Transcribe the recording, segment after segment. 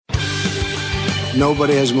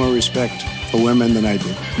Nobody has more respect for women than I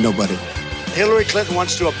do. Nobody. Hillary Clinton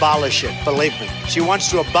wants to abolish it, believe me. She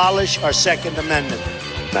wants to abolish our Second Amendment.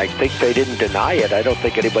 I think they didn't deny it. I don't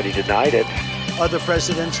think anybody denied it. Other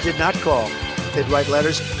presidents did not call. They'd write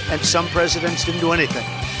letters, and some presidents didn't do anything.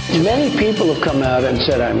 Many people have come out and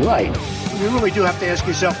said I'm right. You really do have to ask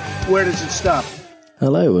yourself, where does it stop?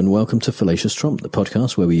 Hello and welcome to Fallacious Trump, the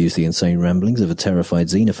podcast where we use the insane ramblings of a terrified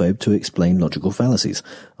xenophobe to explain logical fallacies.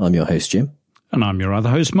 I'm your host, Jim. And I'm your other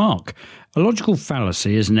host, Mark. A logical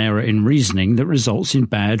fallacy is an error in reasoning that results in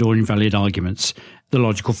bad or invalid arguments. The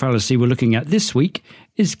logical fallacy we're looking at this week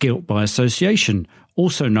is guilt by association,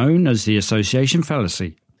 also known as the association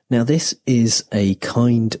fallacy. Now, this is a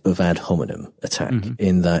kind of ad hominem attack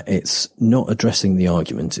in that it's not addressing the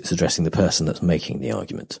argument, it's addressing the person that's making the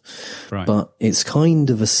argument. Right. But it's kind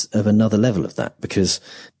of another level of that, because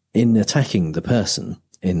in attacking the person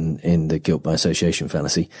in the guilt by association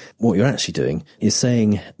fallacy, what you're actually doing is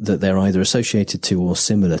saying that they're either associated to or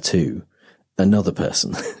similar to another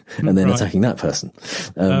person and then attacking that person.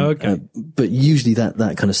 But usually that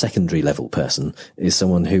kind of secondary level person is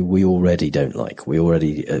someone who we already don't like. We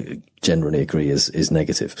already generally agree is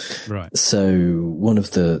negative. Right. So one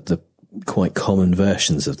of the quite common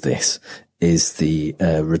versions of this is the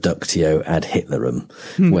reductio ad Hitlerum,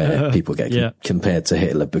 where people get compared to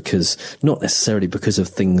Hitler, because not necessarily because of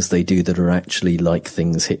things they do that are actually like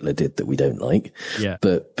things Hitler did that we don't like,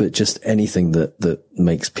 but just anything that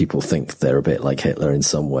makes people think they're a bit like Hitler in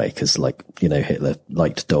some way, because Hitler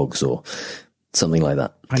liked dogs or something like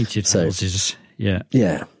that. Painted houses,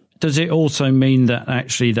 yeah. Does it also mean that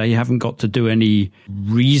actually they haven't got to do any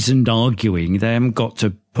reasoned arguing? They haven't got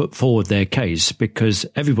to put forward their case because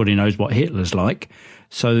everybody knows what Hitler's like.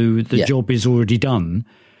 So the job is already done.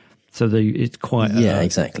 So it's quite...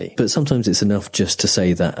 exactly. But sometimes it's enough just to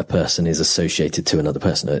say that a person is associated to another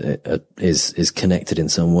person, is connected in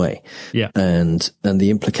some way. Yeah. And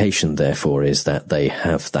the implication, therefore, is that they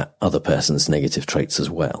have that other person's negative traits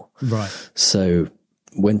as well. Right. So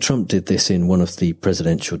when Trump did this in one of the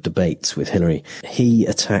presidential debates with Hillary, he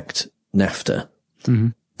attacked NAFTA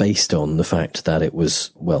based on the fact that it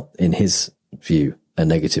was, well, in his view, a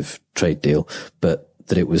negative trade deal, but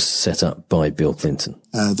that it was set up by Bill Clinton.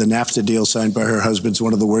 The NAFTA deal signed by her husband is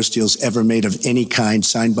one of the worst deals ever made of any kind,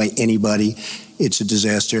 signed by anybody. It's a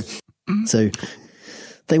disaster. So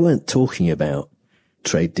they weren't talking about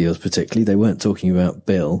trade deals particularly. They weren't talking about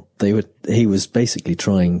Bill. He was basically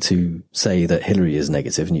trying to say that Hillary is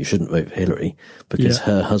negative and you shouldn't vote for Hillary because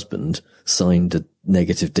her husband signed a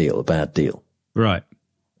negative deal, a bad deal. Right.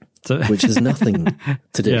 So which has nothing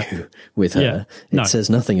to do with her. It says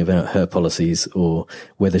nothing about her policies or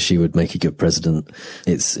whether she would make a good president.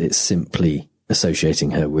 It's simply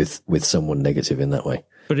associating her with someone negative in that way.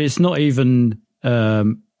 But it's not even,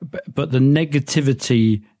 but the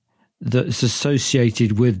negativity that's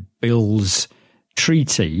associated with Bill's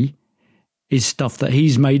treaty is stuff that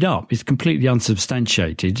he's made up. It's completely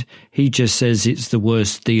unsubstantiated. He just says it's the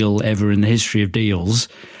worst deal ever in the history of deals.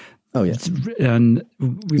 Oh, yeah. And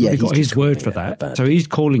we've got his word for that. So he's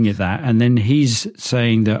calling it that. And then he's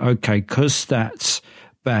saying that, okay, because that's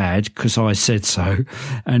bad, because I said so,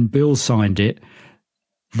 and Bill signed it,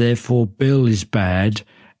 therefore Bill is bad.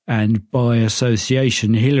 And by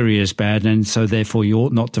association, Hillary is bad, and so therefore you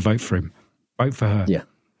ought not to vote for him. Vote for her. Yeah.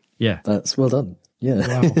 Yeah. That's well done.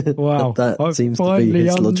 Yeah. Wow. that seems to be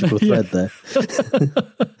his logical thread there.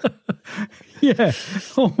 Yeah.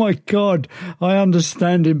 Oh, my God. I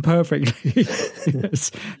understand him perfectly.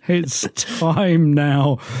 Yes. It's time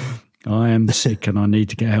now. I am sick and I need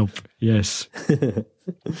to get help. Yes.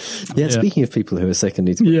 Speaking of people who are sick and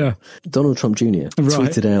need to get help, Donald Trump Jr.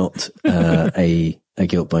 tweeted out a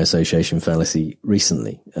guilt by association fallacy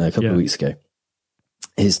recently, a couple of weeks ago.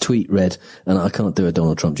 His tweet read, and I can't do a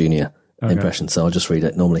Donald Trump Jr. impression, so I'll just read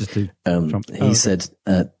it normally. He said,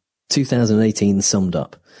 2018 summed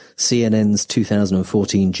up. CNN's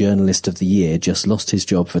 2014 Journalist of the Year just lost his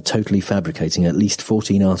job for totally fabricating at least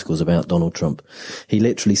 14 articles about Donald Trump. He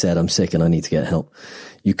literally said, I'm sick and I need to get help.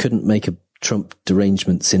 You couldn't make a Trump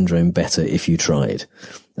derangement syndrome better if you tried.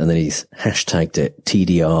 And then he's hashtagged it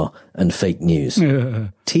TDR and fake news.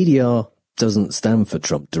 TDR doesn't stand for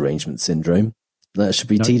Trump derangement syndrome. That should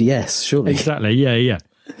be TDS, surely. Exactly.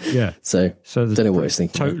 Yeah. So don't know what he's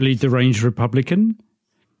thinking. Totally deranged Republican.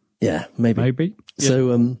 Yeah, maybe.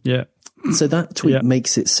 Yeah. So that tweet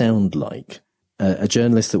makes it sound like a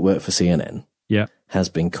journalist that worked for CNN has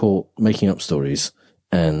been caught making up stories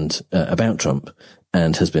and about Trump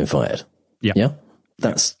and has been fired. Yeah.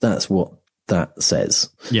 That's what that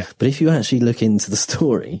says. Yeah. But if you actually look into the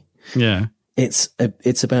story, it's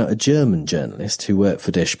about a German journalist who worked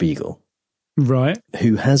for Der Spiegel. right,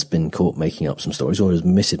 who has been caught making up some stories or has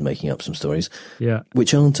admitted making up some stories,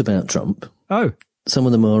 which aren't about Trump. Oh. Some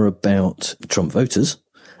of them are about Trump voters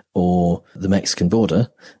or the Mexican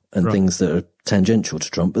border and things that are tangential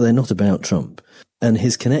to Trump, but they're not about Trump. And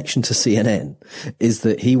his connection to CNN is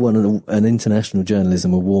that he won an International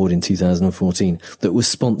Journalism Award in 2014 that was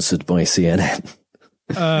sponsored by CNN.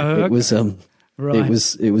 It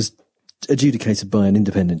was adjudicated by an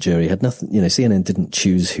independent jury. Had nothing, CNN didn't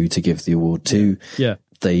choose who to give the award to. Yeah.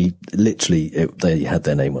 They they had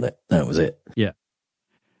their name on it. That was it. Yeah.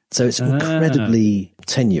 So it's incredibly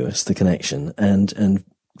tenuous, the connection, and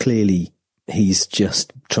clearly he's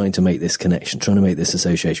just trying to make this connection, trying to make this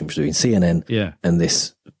association between CNN and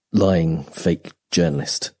this lying fake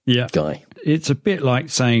journalist guy. It's a bit like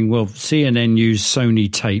saying, well, CNN used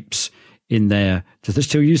Sony tapes in their, do they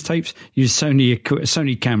still use tapes? Use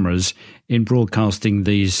Sony cameras in broadcasting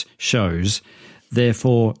these shows.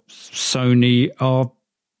 Therefore, Sony are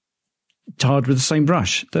tarred with the same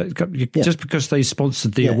brush. Just because they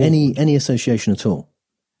sponsored the award. Any association at all.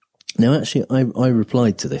 Now, actually, I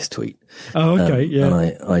replied to this tweet. Oh, okay, And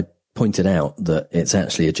I pointed out that it's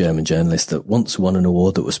actually a German journalist that once won an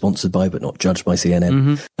award that was sponsored by but not judged by CNN.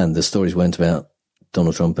 Mm-hmm. And the stories weren't about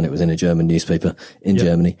Donald Trump, and it was in a German newspaper in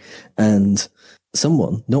Germany. And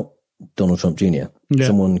someone, not Donald Trump Jr.,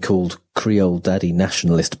 someone called Creole Daddy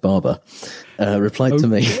Nationalist Barber, replied to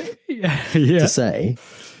me to say,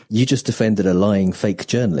 you just defended a lying fake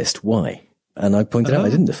journalist. Why? And I pointed out I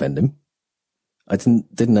didn't defend him. I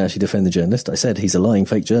didn't actually defend the journalist. I said he's a lying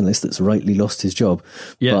fake journalist that's rightly lost his job.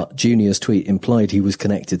 Yeah. But Junior's tweet implied he was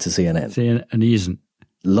connected to CNN. And he isn't.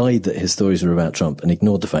 Lied that his stories were about Trump and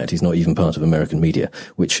ignored the fact he's not even part of American media,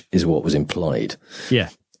 which is what was implied. Yeah.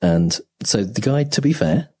 And so the guy, to be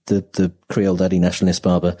fair, the Creole Daddy Nationalist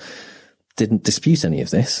Barber didn't dispute any of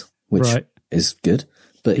this, which is good.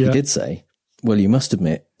 But he did say, well, you must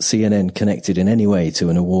admit, CNN connected in any way to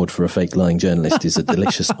an award for a fake lying journalist is a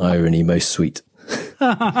delicious irony, most sweet.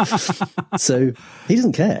 So he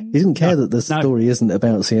doesn't care. He doesn't care that the story isn't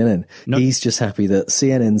about CNN. No. He's just happy that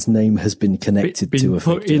CNN's name has been connected to a fake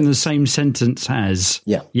put in the same sentence as.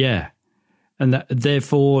 Yeah. And that,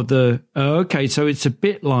 therefore so it's a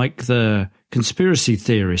bit like the conspiracy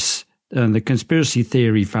theorists and the conspiracy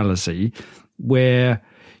theory fallacy, where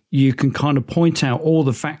you can kind of point out all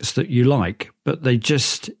the facts that you like, but it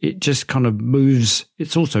just kind of moves.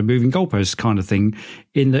 It's also moving goalposts kind of thing,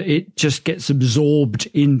 in that it just gets absorbed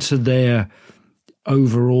into their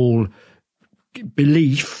overall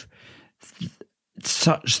belief,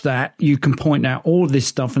 such that you can point out all this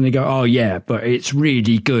stuff and they go, oh yeah, but it's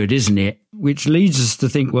really good, isn't it? Which leads us to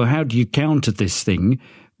think, well, how do you counter this thing?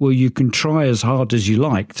 Well, you can try as hard as you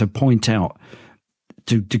like to point out,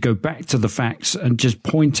 to go back to the facts and just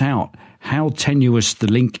point out how tenuous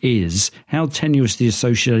the link is, how tenuous the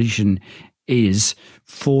association is,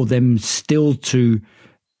 for them still to,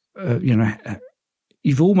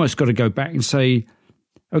 you've almost got to go back and say,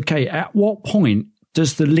 okay, at what point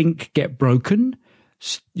does the link get broken?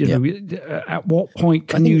 At what point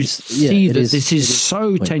can you see that this is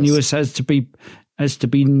so tenuous as to be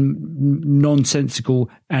nonsensical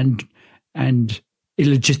and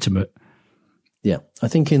illegitimate? Yeah, I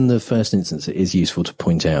think in the first instance, it is useful to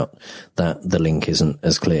point out that the link isn't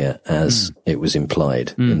as clear as it was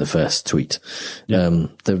implied in the first tweet. Yeah.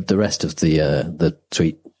 The rest of the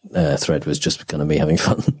tweet thread was just kind of me having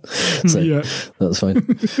fun. So that's fine.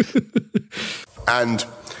 And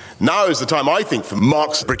now is the time, I think, for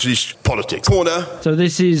Mark's British Politics Corner. So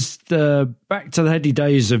this is back to the heady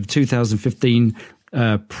days of 2015,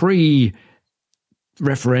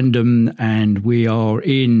 pre-referendum, and we are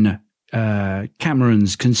in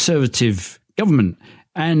Cameron's Conservative government,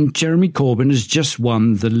 and Jeremy Corbyn has just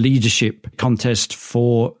won the leadership contest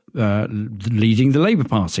for leading the Labour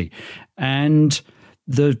Party, and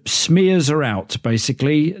the smears are out.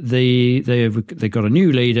 Basically, they've got a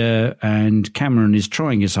new leader, and Cameron is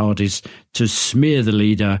trying his hardest to smear the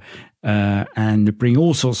leader and bring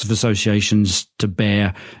all sorts of associations to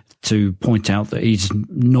bear to point out that he's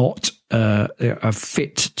not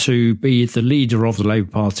fit to be the leader of the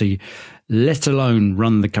Labour Party, let alone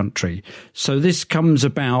run the country. So this comes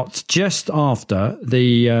about just after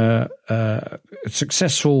the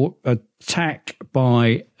successful attack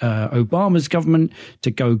by Obama's government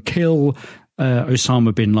to go kill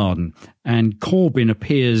Osama bin Laden. And Corbyn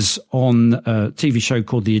appears on a TV show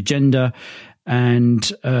called The Agenda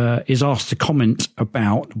and is asked to comment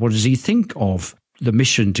about what does he think of the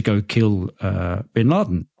mission to go kill bin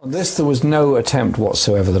Laden. On this, there was no attempt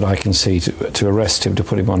whatsoever that I can see to arrest him, to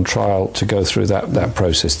put him on trial, to go through that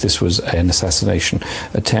process. This was an assassination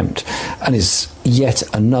attempt, and is yet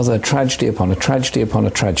another tragedy upon a tragedy upon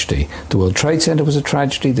a tragedy. The World Trade Center was a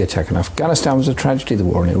tragedy, the attack on Afghanistan was a tragedy, the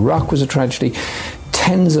war in Iraq was a tragedy.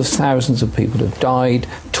 Tens of thousands of people have died.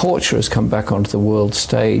 Torture has come back onto the world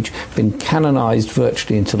stage, been canonized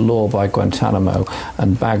virtually into law by Guantanamo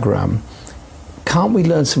and Bagram. Can't we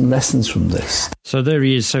learn some lessons from this? So there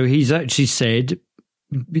he is. So he's actually said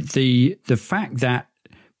the fact that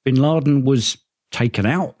bin Laden was taken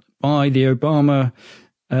out by the Obama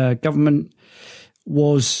government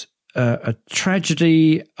was a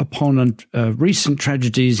tragedy upon recent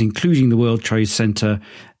tragedies, including the World Trade Center.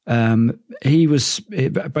 He was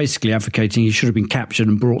basically advocating he should have been captured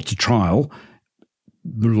and brought to trial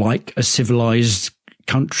like a civilized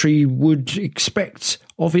country would expect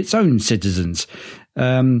of its own citizens.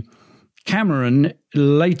 Cameron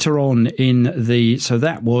later on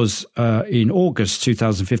that was in August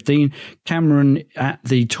 2015, Cameron at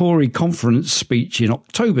the Tory conference speech in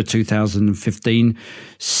October 2015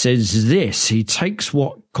 says this. He takes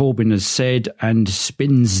what Corbyn has said and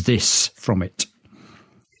spins this from it.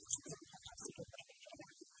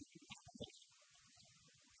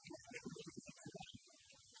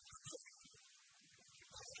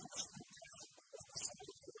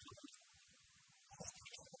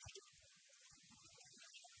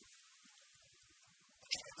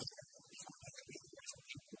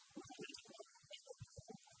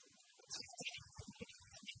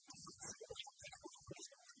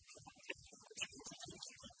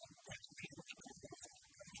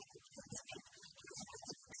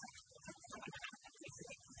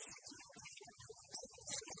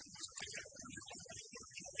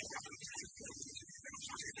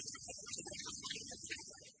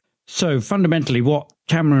 So fundamentally what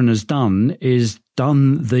Cameron has done is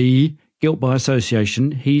done the guilt by association.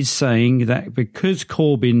 He's saying that because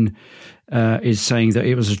Corbyn is saying that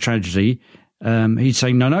it was a tragedy, he's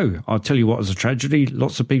saying, no, I'll tell you what was a tragedy.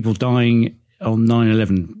 Lots of people dying on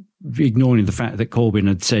 9/11, ignoring the fact that Corbyn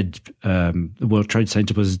had said the World Trade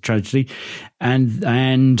Center was a tragedy.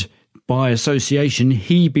 And by association,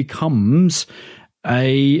 he becomes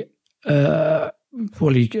he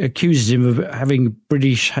accuses him of having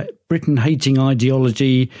Britain-hating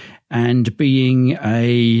ideology and being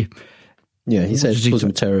a... Yeah, he says he was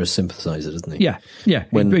a terrorist sympathiser, doesn't he? Yeah.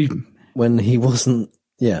 When he wasn't...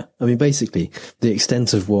 Yeah, I mean, basically, the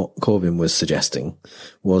extent of what Corbyn was suggesting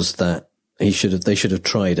was that they should have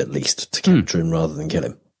tried at least to capture him rather than kill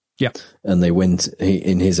him. Yeah. And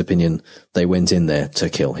in his opinion, they went in there to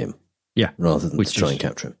kill him. Yeah. Rather than to try and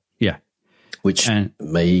capture him. Yeah. Which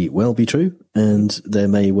may well be true, and there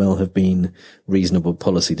may well have been reasonable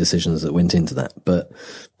policy decisions that went into that. But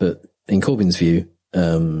in Corbyn's view,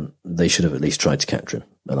 they should have at least tried to capture him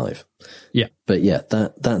alive. Yeah. But yeah,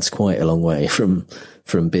 that's quite a long way from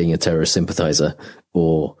being a terrorist sympathiser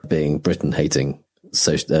or being Britain hating,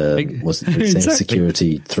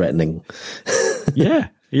 security threatening. Yeah.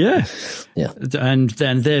 And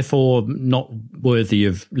then therefore not worthy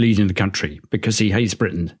of leading the country because he hates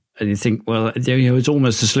Britain. And you think, well, it's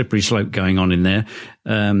almost a slippery slope going on in there.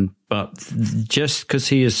 But just because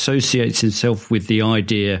he associates himself with the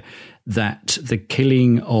idea that the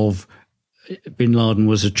killing of bin Laden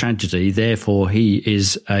was a tragedy, therefore he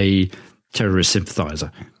is a terrorist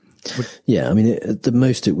sympathiser. Yeah, I mean, at the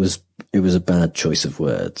most it was a bad choice of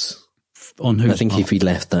words. On whose I think part? If he'd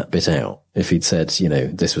left that bit out, if he'd said,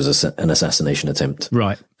 this was an assassination attempt.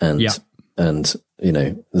 Right. And,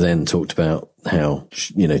 then talked about how,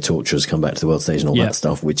 torture has come back to the world stage and all that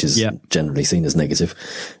stuff, which is generally seen as negative.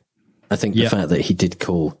 I think the fact that he did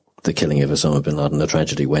call the killing of Osama bin Laden a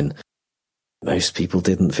tragedy when most people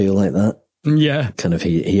didn't feel like that. Yeah. Kind of,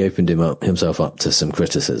 he opened himself up to some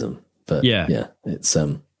criticism. But it's,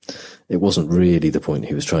 it wasn't really the point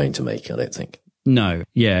he was trying to make, I don't think. No,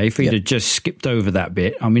 if he'd have just skipped over that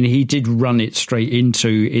bit. I mean, he did run it straight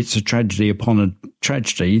into it's a tragedy upon a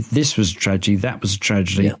tragedy. This was a tragedy, that was a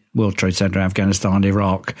tragedy. Yeah. World Trade Center, Afghanistan,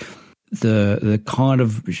 Iraq. The kind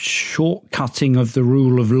of shortcutting of the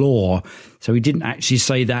rule of law. So he didn't actually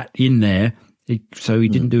say that in there. So he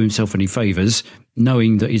didn't do himself any favours,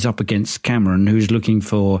 knowing that he's up against Cameron, who's looking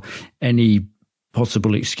for any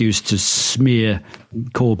possible excuse to smear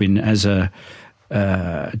Corbyn as a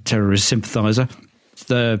terrorist sympathiser.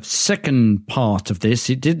 The second part of this,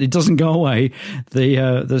 it doesn't go away.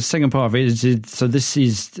 The second part of it is so this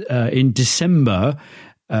is in December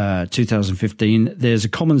 2015. There's a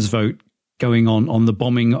Commons vote going on the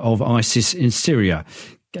bombing of ISIS in Syria.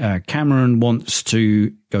 Cameron wants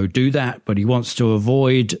to go do that, but he wants to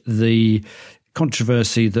avoid the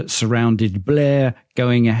controversy that surrounded Blair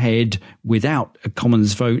going ahead without a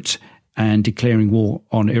Commons vote and declaring war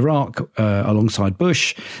on Iraq alongside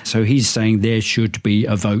Bush. So he's saying there should be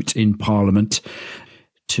a vote in Parliament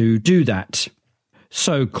to do that.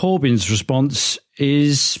 So Corbyn's response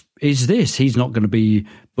is this. He's not going to be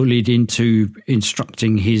bullied into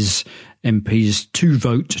instructing his MPs to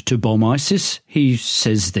vote to bomb ISIS. He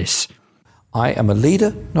says this. I am a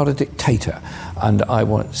leader, not a dictator, and I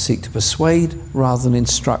want to seek to persuade rather than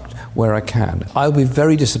instruct where I can. I'll be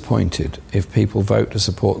very disappointed if people vote to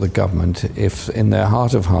support the government if in their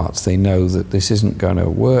heart of hearts they know that this isn't going to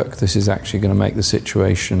work, this is actually going to make the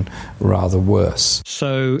situation rather worse.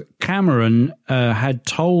 So Cameron had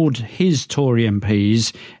told his Tory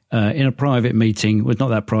MPs in a private meeting, well, not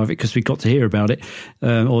that private because we got to hear about it,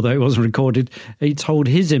 although it wasn't recorded. He told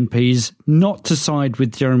his MPs not to side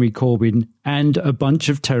with Jeremy Corbyn and a bunch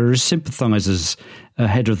of terrorist sympathisers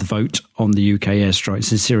ahead of the vote on the UK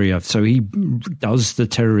airstrikes in Syria. So he does the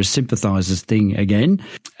terrorist sympathisers thing again.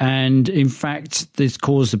 And in fact, this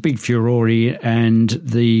caused a big furore, and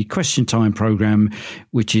the Question Time programme,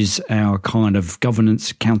 which is our kind of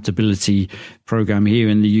governance accountability programme here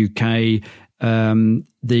in the UK,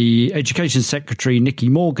 the Education Secretary, Nicky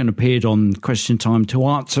Morgan, appeared on Question Time to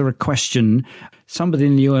answer a question. Somebody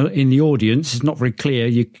in the audience, it's not very clear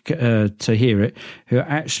to hear it, who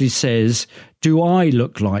actually says, do I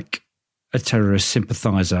look like a terrorist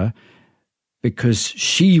sympathiser? Because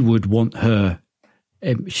she would want to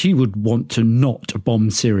not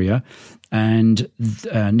bomb Syria. And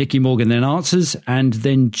Nicky Morgan then answers, and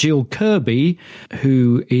then Jill Kirby,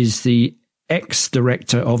 who is the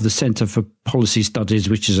ex-director of the Centre for Policy Studies,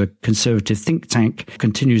 which is a conservative think tank,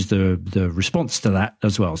 continues the response to that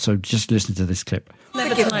as well. So just listen to this clip.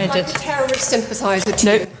 Never denied it. I'm a terrorist sympathiser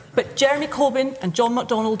to you. But Jeremy Corbyn and John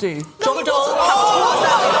McDonnell do. John McDonnell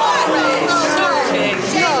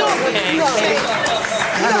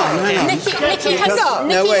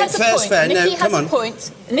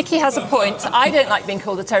Nicky has a point. I don't like being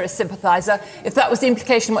called a terrorist sympathiser, if that was the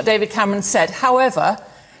implication of what David Cameron said. However,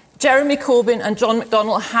 Jeremy Corbyn and John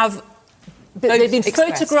McDonnell they've been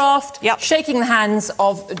photographed shaking the hands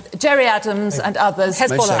of Gerry Adams and others,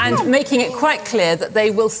 and making it quite clear that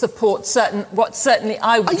they will support what certainly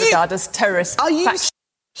I would regard as terrorist factions.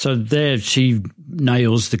 So there she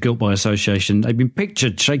nails the guilt by association. They've been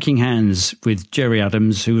pictured shaking hands with Gerry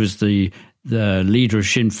Adams, who was the leader of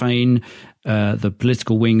Sinn Féin, the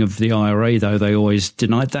political wing of the IRA, though they always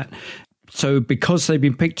denied that. So because they've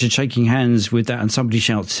been pictured shaking hands with that and somebody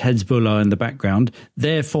shouts Hezbollah in the background,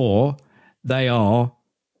 therefore they are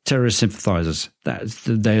terrorist sympathisers.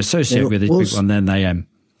 They associate with these people and then they am.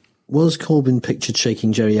 Was Corbyn pictured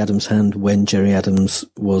shaking Gerry Adams' hand when Gerry Adams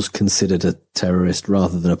was considered a terrorist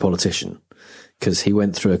rather than a politician? Because he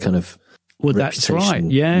went through a kind of reputation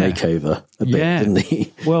makeover a bit, didn't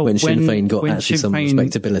he? Well, when Sinn Féin got actually some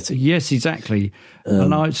respectability. Yes, exactly.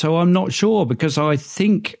 So I'm not sure, because I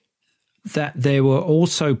think that there were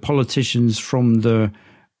also politicians from the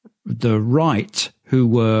right who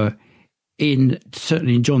were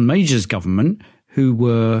certainly in John Major's government, who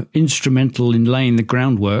were instrumental in laying the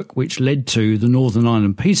groundwork, which led to the Northern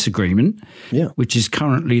Ireland Peace Agreement, which is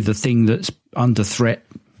currently the thing that's under threat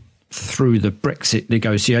through the Brexit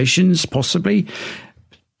negotiations, possibly.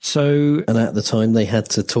 So, and at the time, they had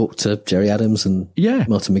to talk to Gerry Adams and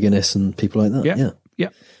Martin McGuinness and people like that. Yeah.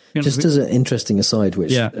 Just as an interesting aside,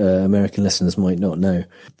 which American listeners might not know,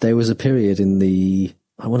 there was a period in the,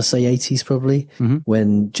 I want to say 80s probably,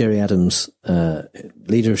 when Gerry Adams,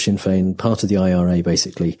 leader of Sinn Féin, part of the IRA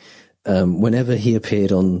basically, whenever he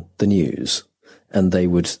appeared on the news and they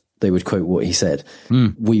would quote what he said,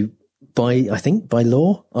 I think by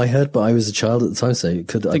law, I heard, but I was a child at the time, so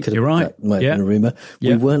you're right. That might have been a rumour.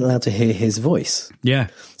 We weren't allowed to hear his voice. Yeah.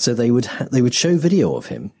 So they would show video of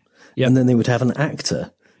him, and then they would have an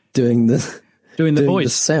actor doing the voice, the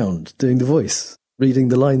sound, doing the voice, reading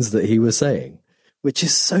the lines that he was saying, which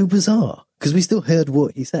is so bizarre because we still heard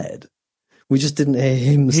what he said. We just didn't hear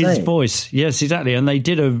him saying his voice. Yes, exactly. And they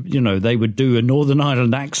did they would do a Northern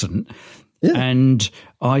Ireland accent. Yeah. And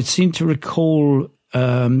I seem to recall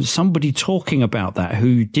somebody talking about that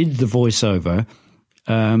who did the voiceover,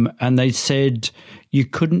 and they said you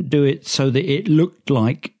couldn't do it so that it looked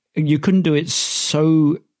like, you couldn't do it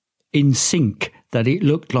so in sync that it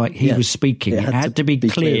looked like he was speaking. It had to be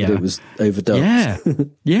clear that it was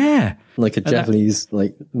overdubbed. Yeah. Like a Japanese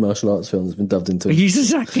martial arts film that's been dubbed into it.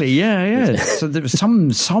 Exactly, yeah. So there was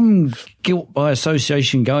some guilt by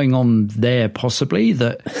association going on there, possibly,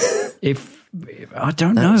 that if I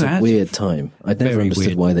don't know. That was a weird time. I'd never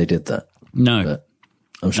understood why they did that. No. But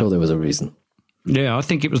I'm sure there was a reason. Yeah, I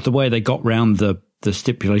think it was the way they got round the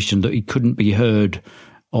stipulation that he couldn't be heard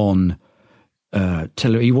on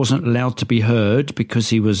he wasn't allowed to be heard because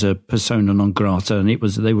he was a persona non grata, and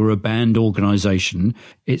they were a banned organisation.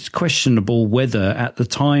 It's questionable whether at the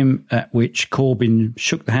time at which Corbyn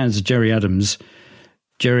shook the hands of Gerry Adams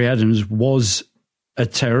was a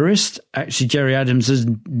terrorist. Actually, Gerry Adams has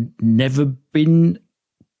never been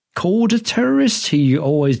called a terrorist. He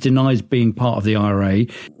always denies being part of the IRA.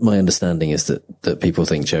 My understanding is that people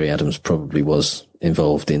think Gerry Adams probably was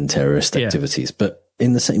involved in terrorist activities, but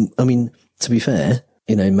in the same, I mean, to be fair,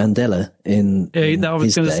 Mandela I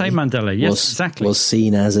was going to say Mandela. Yes, exactly. Was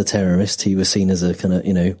seen as a terrorist. He was seen as a kind of,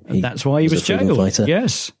 that's why he was jailed. Fighter.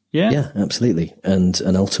 Yes. Yeah. Yeah, absolutely. And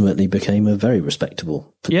ultimately became a very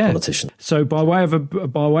respectable politician. So by way of a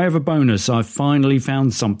bonus, I finally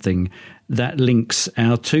found something that links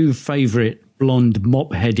our two favourite blonde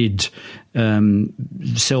mop-headed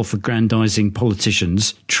self-aggrandising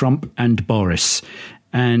politicians, Trump and Boris.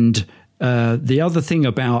 And the other thing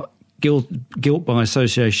about guilt by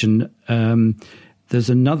association, there's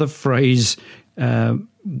another phrase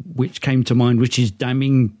which came to mind, which is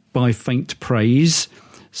damning by faint praise.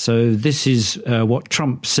 So this is what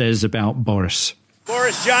Trump says about Boris.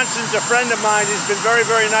 Boris Johnson's a friend of mine. He's been very,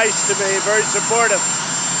 very nice to me, very supportive.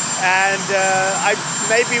 And I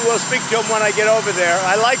maybe will speak to him when I get over there.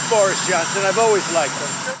 I like Boris Johnson. I've always liked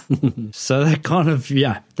him. So that kind of,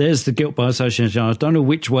 there's the guilt by association. I don't know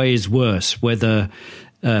which way is worse, whether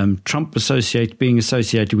Trump being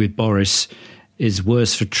associated with Boris is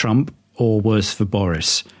worse for Trump or worse for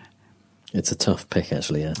Boris. It's a tough pick,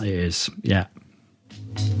 actually. Yeah, it is. Yeah.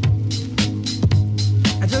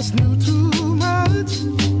 I just knew too much.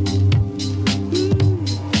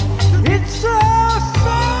 It's a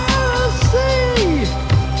fallacy.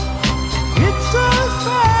 It's a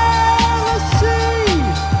fallacy.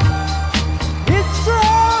 It's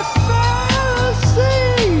a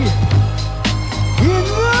fallacy. In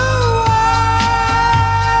the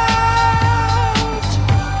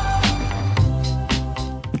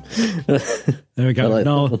world. There we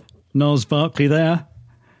go. Niles Barkley there.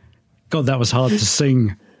 God, that was hard to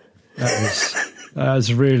sing. That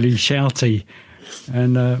was really shouty.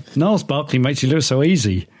 And Niles Barkley makes you look so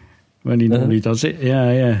easy when he normally does it.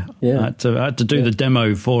 Yeah. I had to do the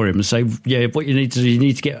demo for him and say, what you need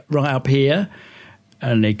to get right up here.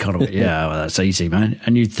 And he kind of went, well, that's easy, man.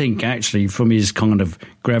 And you'd think, actually, from his kind of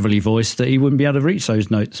gravelly voice, that he wouldn't be able to reach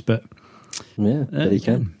those notes. But but he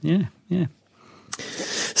can. Yeah.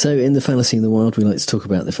 So in the Fallacy in the Wild, we like to talk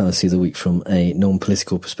about the Fallacy of the Week from a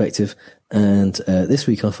non-political perspective. And this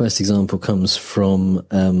week, our first example comes from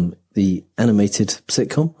the animated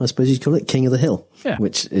sitcom, I suppose you'd call it, King of the Hill,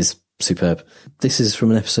 which is superb. This is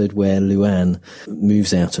from an episode where Luann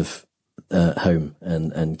moves out of home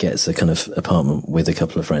and gets a kind of apartment with a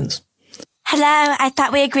couple of friends. Hello, I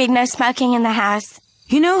thought we agreed no smoking in the house.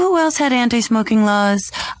 You know who else had anti-smoking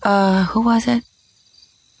laws? Who was it?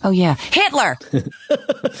 Oh, yeah. Hitler!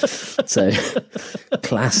 So,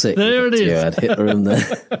 classic. There it is. You had Hitler in there.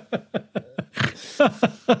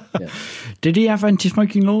 Did he have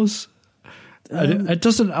anti-smoking laws? It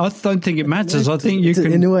doesn't. I don't think it matters. I think you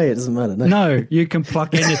can. In a way, it doesn't matter. No, you can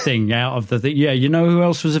pluck anything out of the thing. Yeah, you know who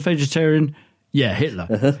else was a vegetarian? Yeah,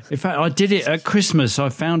 Hitler. In fact, I did it at Christmas. I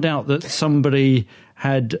found out that somebody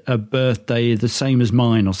had a birthday the same as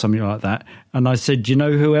mine or something like that. And I said, do you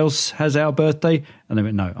know who else has our birthday? And they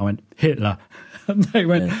went, no. I went, Hitler. And they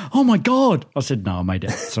went, oh, my God. I said, no, I made it.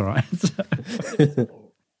 It's all right.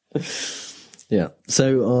 Yeah.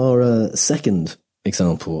 So our second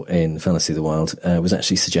example in Fallacy of the Wild was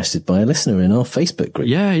actually suggested by a listener in our Facebook group.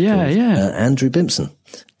 Yeah. Andrew Bimpson.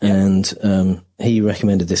 Yeah. And he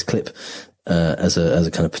recommended this clip as a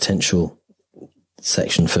kind of potential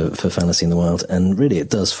section for Fallacy in the Wild, and really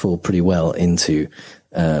it does fall pretty well into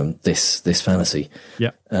this fallacy.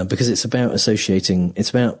 Yeah. Because it's about associating.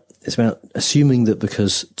 It's about assuming that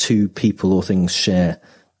because two people or things share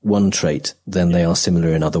one trait, then they are similar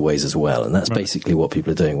in other ways as well. And that's basically what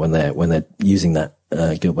people are doing when they're using that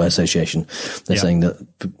guilt by association. They're saying that,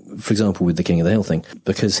 for example, with the King of the Hill thing,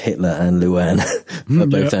 because Hitler and Luann are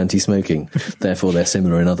both anti-smoking, therefore they're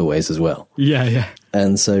similar in other ways as well. Yeah.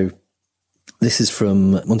 And so this is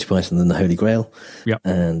from Monty Python and the Holy Grail. Yeah.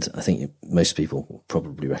 And I think most people will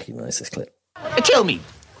probably recognise this clip. Tell me,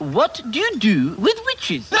 what do you do with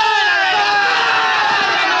witches?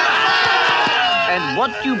 And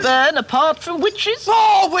what do you burn apart from witches?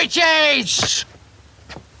 More witches!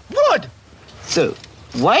 Wood! So,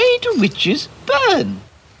 why do witches burn?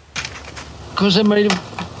 Because they're made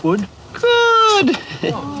of wood. Good.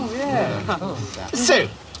 Oh, yeah. So,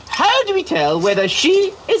 how do we tell whether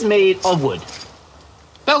she is made of wood?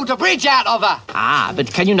 Build a bridge out of her. Ah,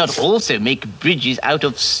 but can you not also make bridges out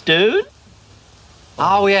of stone?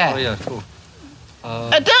 Oh, yeah. Oh, yeah, cool.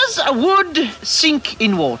 Does a wood sink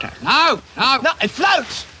in water? No, it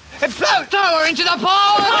floats. It floats. Throw her into the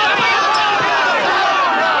pond.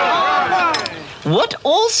 What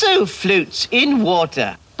also floats in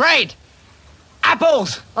water? Bread.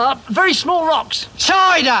 Apples. Very small rocks.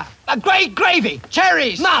 Cider. Great gravy.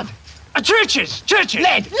 Cherries. Mud. Churches.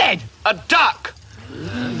 Lead. A duck.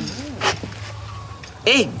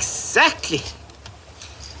 Exactly.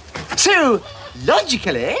 So,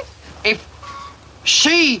 logically, if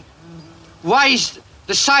she weighs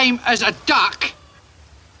the same as a duck,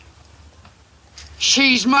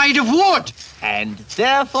 she's made of wood. And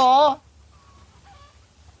therefore...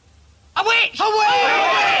 A witch!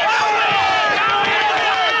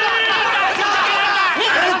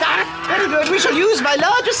 Very good. We shall use my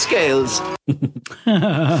larger scales.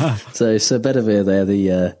 So Sir Bedivere there,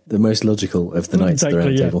 the most logical of the knights of the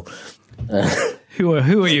round table. Who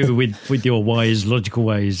are you with your wise, logical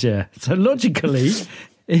ways? Yeah. So logically,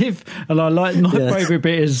 and I like my favourite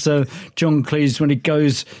bit is John Cleese when he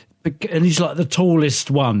goes, and he's like the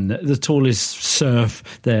tallest one, the tallest serf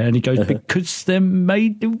there, and he goes, because they're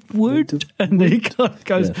made of wood, and then he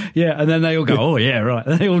goes, and then they all go, oh yeah, right,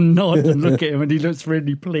 and they all nod and look at him, and he looks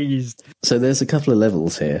really pleased. So there's a couple of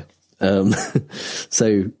levels here.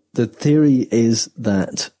 So the theory is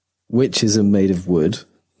that witches are made of wood,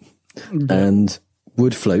 and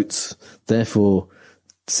wood floats. Therefore,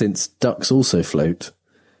 since ducks also float,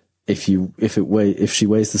 if she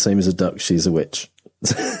weighs the same as a duck, she's a witch.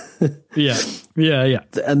 Yeah.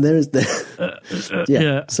 And there is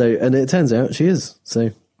So, and it turns out she is.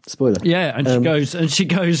 So, spoiler. Yeah, and she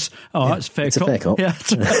goes. Oh, that's fair. It's a fair cop. Yeah,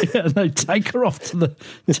 that's right. And they take her off to the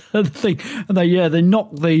thing, and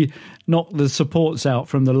they knock the supports out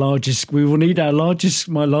from the largest. We will need my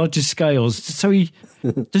largest scales. So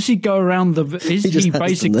does he go around he's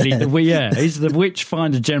the witch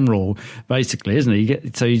finder general, basically, isn't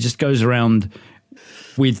he? So he just goes around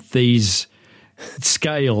with these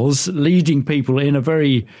scales, leading people in a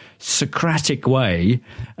very Socratic way,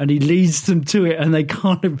 and he leads them to it, and they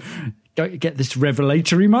kind of get this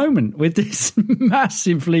revelatory moment with this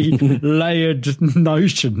massively layered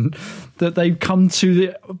notion that they've come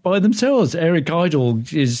to by themselves. Eric Idle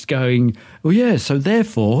is going, well, yeah, so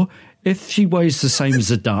therefore, if she weighs the same as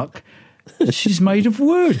a duck, she's made of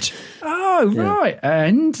wood. Oh, right.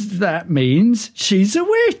 And that means she's a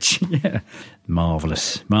witch. Yeah.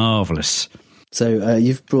 Marvellous. So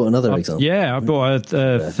you've brought another example. Yeah, I brought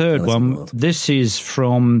a third one. This is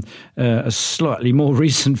from a slightly more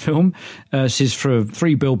recent film. This is for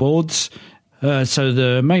Three Billboards. So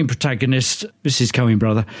the main protagonist, Mrs. Coen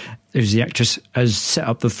brother, who's the actress, has set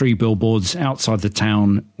up the 3 billboards outside the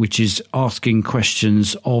town, which is asking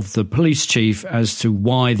questions of the police chief as to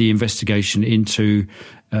why the investigation into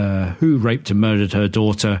who raped and murdered her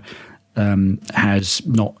daughter has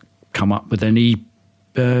not come up with any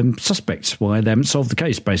suspects, why they haven't solved the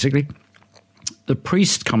case, basically. The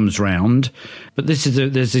priest comes round, but there's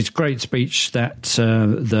this great speech that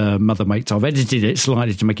the mother makes. I've edited it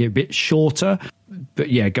slightly to make it a bit shorter, but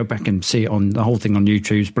yeah, go back and see it on the whole thing on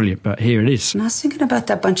YouTube. It's brilliant, but here it is. And I was thinking about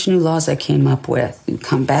that bunch of new laws I came up with. You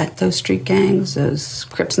combat those street gangs, those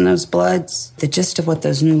Crips and those Bloods. The gist of what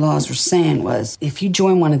those new laws were saying was, if you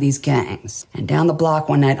join one of these gangs, and down the block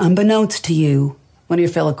one night, unbeknownst to you, one of your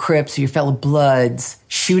fellow Crips or your fellow Bloods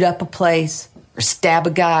shoot up a place or stab a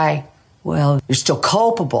guy, well, you're still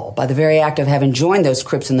culpable by the very act of having joined those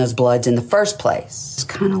Crips and those Bloods in the first place. It's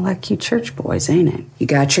kind of like you church boys, ain't it? You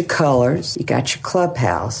got your colors, you got your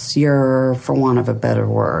clubhouse, you're, for want of a better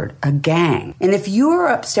word, a gang. And if you're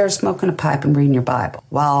upstairs smoking a pipe and reading your Bible,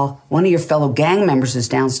 while one of your fellow gang members is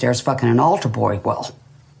downstairs fucking an altar boy, well,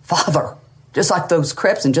 father, just like those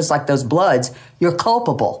Crips and just like those Bloods, you're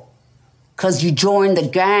culpable. Because you joined the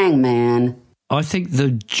gang, man. I think the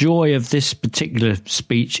joy of this particular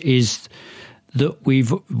speech is that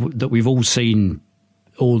we've all seen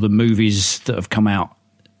all the movies that have come out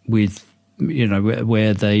with, you know,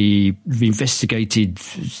 where they've investigated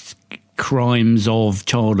crimes of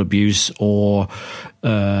child abuse or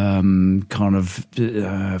kind of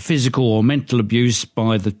physical or mental abuse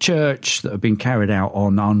by the church that have been carried out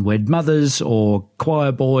on unwed mothers or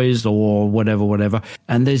choir boys or whatever.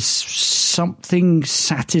 And there's something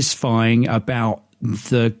satisfying about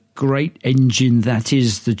the great engine that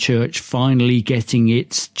is the church finally getting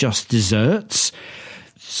its just desserts.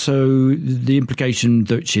 So the implication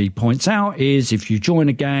that she points out is if you join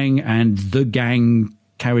a gang and the gang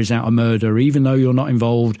carries out a murder, even though you're not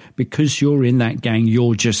involved, because you're in that gang,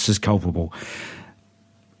 you're just as culpable.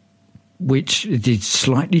 Which is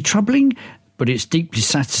slightly troubling, but it's deeply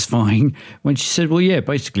satisfying when she said, well, yeah,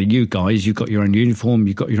 basically you guys, you've got your own uniform,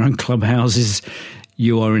 you've got your own clubhouses,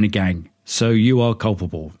 you are in a gang. So you are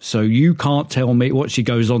culpable. So you can't tell me, what she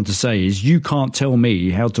goes on to say is, you can't tell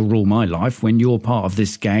me how to rule my life when you're part of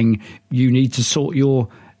this gang. You need to sort your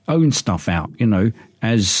own stuff out, you know,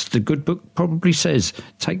 as the good book probably says,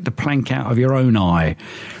 take the plank out of your own eye.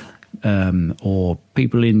 Or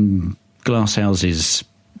people in glass houses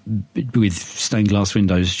with stained glass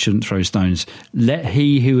windows shouldn't throw stones. Let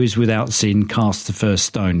he who is without sin cast the first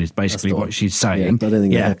stone is basically what she's saying. Yeah, but I don't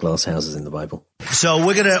think they have glass houses in the Bible. So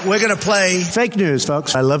we're gonna play fake news,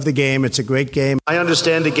 folks. I love the game. It's a great game. I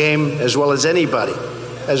understand the game as well as anybody.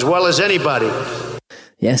 As well as anybody.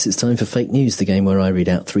 Yes, it's time for Fake News, the game where I read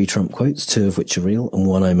out 3 Trump quotes, 2 of which are real and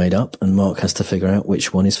 1 I made up, and Mark has to figure out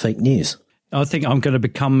which one is fake news. I think I'm going to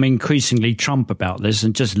become increasingly Trump about this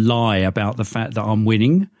and just lie about the fact that I'm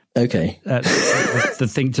winning. Okay. That's the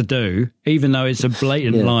thing to do. Even though it's a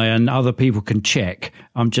blatant lie and other people can check,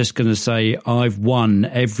 I'm just going to say I've won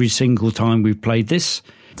every single time we've played this.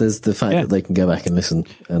 There's the fact that they can go back and listen,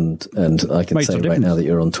 and I can say right now that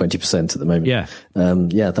you're on 20% at the moment. Yeah.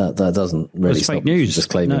 That doesn't really stop fake news. You from just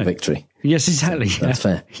claiming victory. Yes, exactly. So that's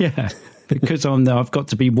fair. Yeah. Because I've got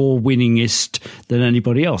to be more winningist than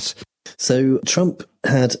anybody else. So Trump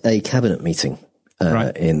had a cabinet meeting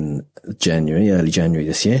in early January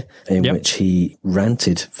this year, in which he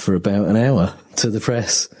ranted for about an hour to the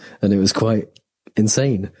press, and it was quite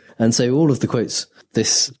insane. And so all of the quotes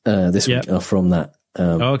this week are from that.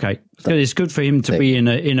 Okay, it's good for him to be in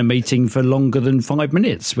a meeting for longer than 5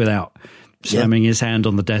 minutes without slamming his hand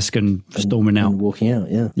on the desk and storming out, and walking out.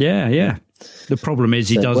 Yeah. The problem is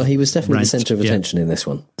he was definitely the centre of attention in this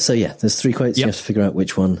one. So there's 3 quotes. You have to figure out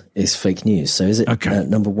which one is fake news. So is it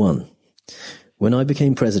number 1? When I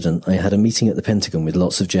became president, I had a meeting at the Pentagon with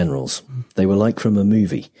lots of generals. They were like from a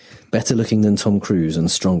movie, better looking than Tom Cruise and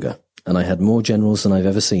stronger. And I had more generals than I've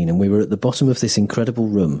ever seen. And we were at the bottom of this incredible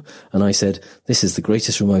room. And I said, this is the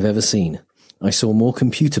greatest room I've ever seen. I saw more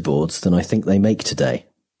computer boards than I think they make today.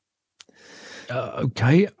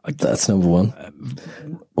 Okay. That's number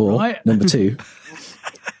 1. Or number 2.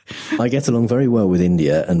 I get along very well with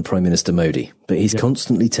India and Prime Minister Modi, but he's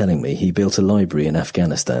constantly telling me he built a library in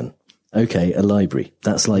Afghanistan. Okay, a library.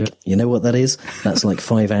 That's like, you know what that is? That's like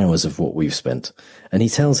 5 hours of what we've spent. And he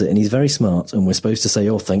tells it, and he's very smart, and we're supposed to say,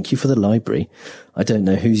 oh, thank you for the library. I don't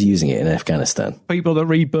know who's using it in Afghanistan. People that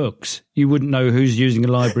read books, you wouldn't know who's using a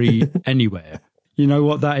library anywhere. You know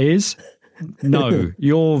what that is? No.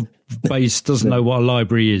 Your base doesn't know what a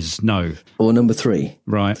library is. No. Or number 3.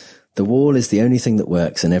 Right. The wall is the only thing that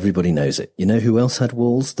works and everybody knows it. You know who else had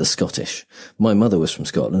walls? The Scottish. My mother was from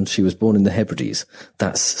Scotland. She was born in the Hebrides.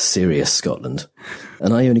 That's serious Scotland.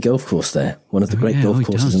 And I own a golf course there, one of the great golf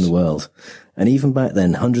courses in the world. And even back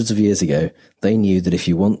then, hundreds of years ago, they knew that if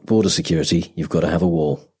you want border security, you've got to have a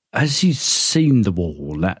wall. Has he seen the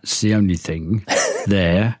wall? That's the only thing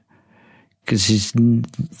there. Because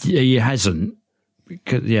he hasn't.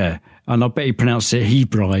 And I bet he pronounced it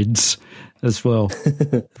Hebrides as well.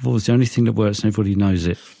 The wall's the only thing that works and everybody knows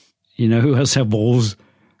it. You know who else have walls?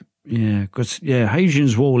 Yeah, because,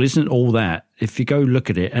 Hadrian's Wall isn't all that. If you go look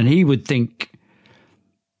at it, and he would think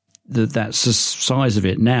that that's the size of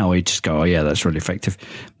it now, he'd just go, oh, yeah, that's really effective.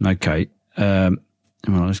 Okay. Well,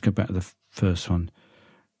 let's go back to the first one.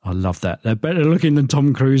 I love that. They're better looking than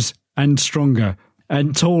Tom Cruise and stronger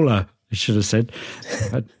and taller. I should have said.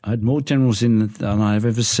 I had more generals in than I've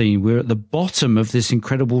ever seen. We're at the bottom of this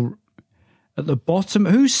incredible... At the bottom?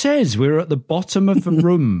 Who says we're at the bottom of a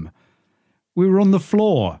room? We were on the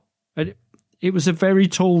floor. It was a very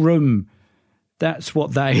tall room. That's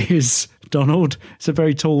what that is, Donald. It's a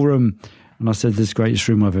very tall room. And I said, this is the greatest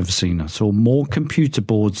room I've ever seen. I saw more computer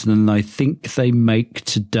boards than I think they make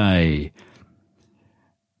today.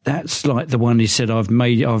 That's like the one he said,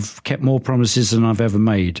 I've kept more promises than I've ever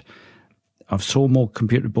made. I've saw more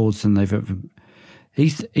computer boards than they've ever...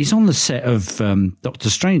 He's on the set of Dr.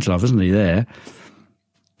 Strangelove, isn't he, there?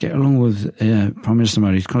 Get along with Prime Minister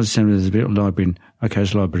Modi. He's constantly there's a bit of library. Okay,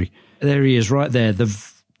 it's library. There he is, right there.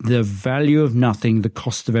 The value of nothing, the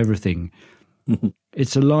cost of everything.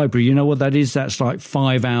 It's a library. You know what that is? That's like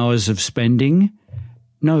 5 hours of spending.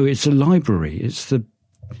 No, it's a library. It's the...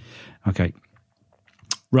 Okay.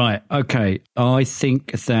 Right, okay. I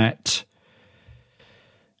think that...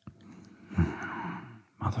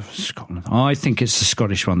 Mother of Scotland. I think it's the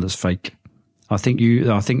Scottish one that's fake. I think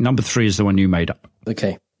number 3 is the one you made up.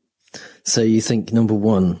 Okay. So you think number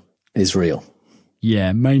 1 is real?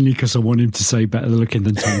 Yeah, mainly because I want him to say better looking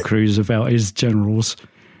than Tom Cruise about his generals.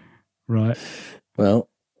 Right. Well,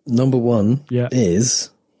 number one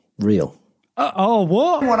is real.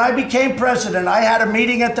 What? When I became president, I had a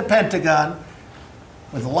meeting at the Pentagon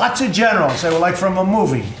with lots of generals. They were like from a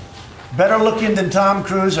movie. Better looking than Tom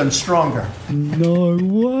Cruise and stronger. No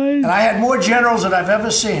way. And I had more generals than I've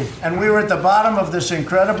ever seen. And we were at the bottom of this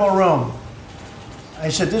incredible room. I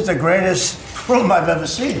said, this is the greatest room I've ever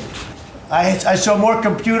seen. I saw more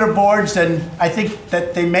computer boards than I think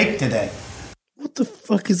that they make today. What the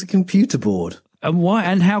fuck is a computer board? And why?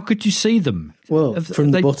 And how could you see them? Well,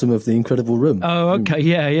 from the bottom of the incredible room. Oh, okay.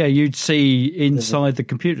 Yeah. You'd see inside the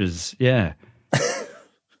computers. Yeah.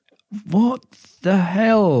 What the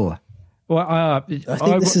hell? Well, I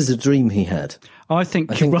think this is a dream he had. I think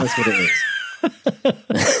that's what it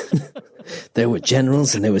is. There were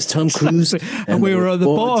generals and there was Tom Cruise. And we were at the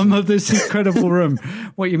bottom of this incredible room.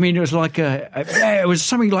 What you mean? It was like it was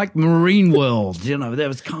something like Marine World. You know, there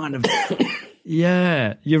was kind of,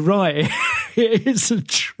 yeah, you're right. It is a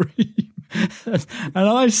dream. And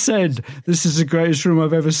I said, this is the greatest room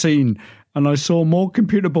I've ever seen. And I saw more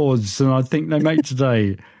computer boards than I think they make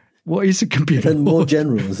today. What is a computer board? And more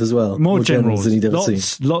generals as well. More generals than he'd ever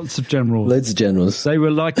seen. Lots of generals. Loads of generals. They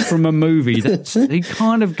were like from a movie. It's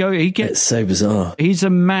so bizarre. He's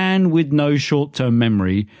a man with no short-term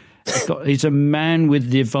memory. He's a man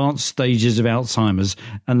with the advanced stages of Alzheimer's.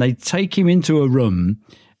 And they take him into a room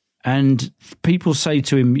and people say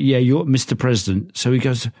to him, yeah, you're Mr. President. So he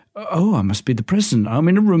goes, oh, I must be the president. I'm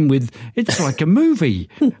in a room it's like a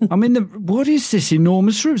movie. What is this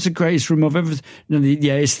enormous room? It's the greatest room I've ever,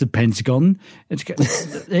 yeah, it's the Pentagon.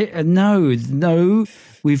 No,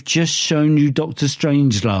 we've just shown you Dr.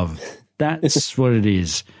 Strangelove. That's what it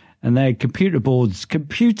is. And they're computer boards.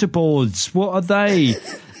 Computer boards, what are they?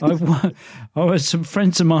 Some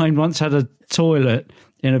friends of mine once had a toilet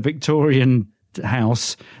in a Victorian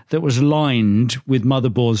house that was lined with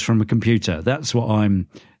motherboards from a computer. That's what I'm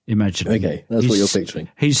imagining. Okay, that's what you're picturing.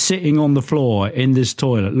 He's sitting on the floor in this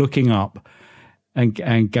toilet, looking up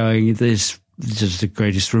and going, this is the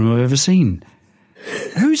greatest room I've ever seen.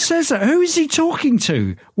 Who says that? Who is he talking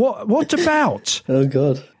to? What about? Oh,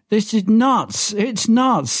 God. This is nuts. It's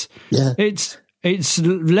nuts. Yeah. It's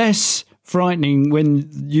less frightening when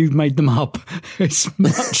you've made them up. It's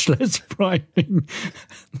much less frightening.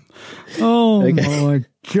 Oh, okay. My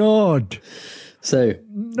God. So,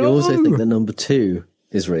 you also think that number two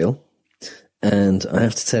is real. And I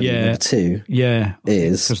have to tell you, number two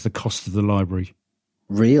is... because the cost of the library.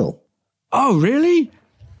 Real. Oh, really?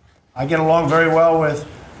 I get along very well with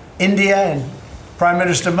India and Prime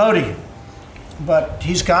Minister Modi. But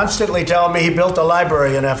he's constantly telling me he built a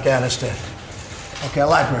library in Afghanistan. Okay, a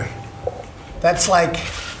library. That's like,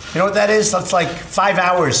 you know what that is? That's like 5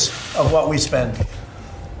 hours of what we spend.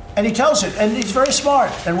 And he tells it, and he's very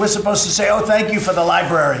smart. And we're supposed to say, oh, thank you for the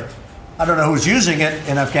library. I don't know who's using it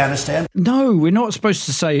in Afghanistan. No, we're not supposed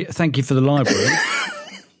to say thank you for the library.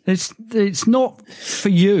 It's not for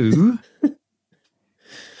you.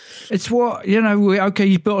 It's what, okay,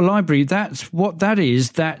 you built a library. That's what that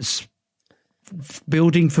is. That's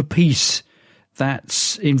building for peace.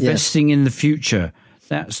 That's investing in the future.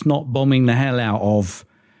 That's not bombing the hell out of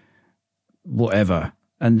whatever.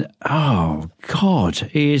 And, oh, God,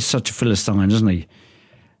 he is such a Philistine, isn't he?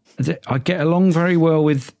 I get along very well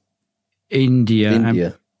with India.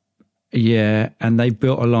 And they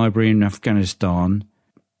built a library in Afghanistan.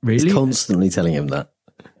 Really? He's constantly telling him that.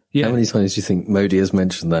 Yeah. How many times do you think Modi has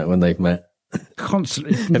mentioned that when they've met?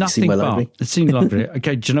 Constantly. Nothing but. It's seen the library.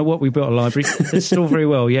 Okay, do you know what? We built a library. It's all very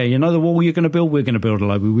well. Yeah, you know the wall you're going to build? We're going to build a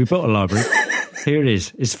library. We built a library. Here it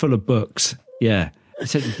is. It's full of books. Yeah. I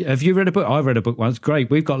said, have you read a book? I read a book once. Great.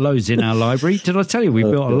 We've got loads in our library. Did I tell you we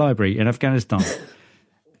built a library in Afghanistan?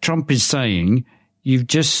 Trump is saying you've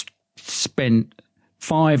just spent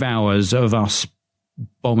 5 hours of us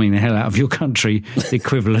bombing the hell out of your country, the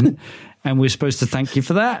equivalent, and we're supposed to thank you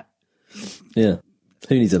for that? Yeah.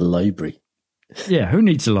 Who needs a library? Yeah, who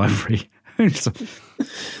needs a library?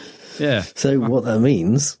 Yeah. So what that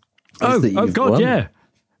means is that you've God, won. Yeah.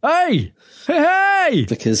 Hey!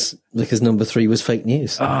 Because number three was fake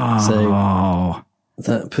news. Oh.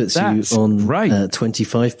 So that puts you on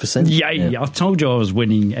 25%. Yeah, I told you I was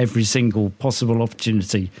winning every single possible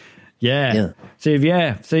opportunity. Yeah. See,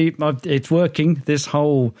 it's working. This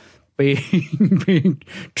whole being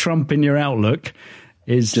Trump in your outlook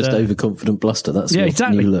is just overconfident bluster. That's your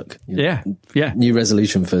exactly. new look. Yeah. New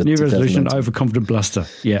resolution for overconfident bluster.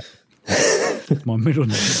 Yeah. My middle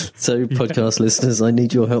name. So, podcast listeners, I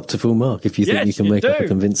need your help to fool Mark. If you think you can make up a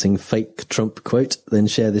convincing fake Trump quote, then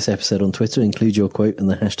share this episode on Twitter, include your quote and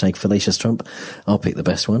the hashtag Fallacious Trump. I'll pick the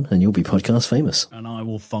best one and you'll be podcast famous. And I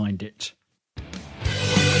will find it.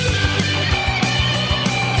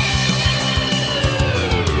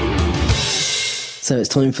 So it's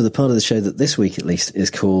time for the part of the show that this week at least is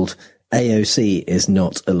called AOC is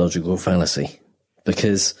not a logical fallacy,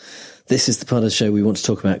 because this is the part of the show we want to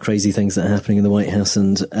talk about crazy things that are happening in the White House.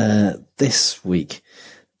 And this week,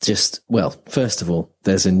 first of all,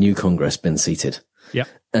 there's a new Congress been seated. Yeah.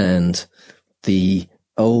 And the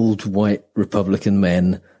old white Republican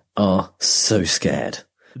men are so scared.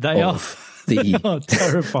 They are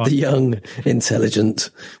terrified. The young, intelligent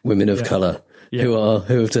women of colour who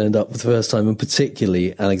have turned up for the first time, and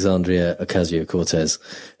particularly Alexandria Ocasio-Cortez,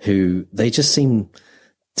 who they just seem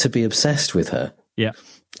to be obsessed with her. Yeah.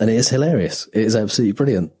 And it is hilarious. It is absolutely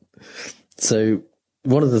brilliant. So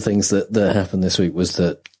one of the things that happened this week was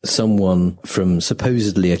that someone from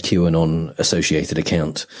supposedly a QAnon associated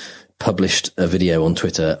account published a video on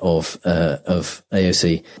Twitter of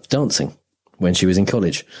AOC dancing when she was in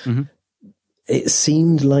college. Mm-hmm. It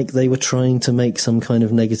seemed like they were trying to make some kind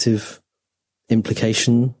of negative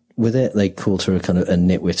implication with it. They called her a kind of a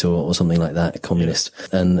nitwit or something like that, a communist,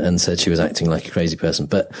 and said she was acting like a crazy person.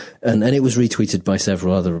 But and it was retweeted by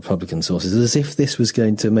several other Republican sources as if this was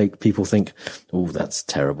going to make people think, oh, that's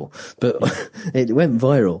terrible. But it went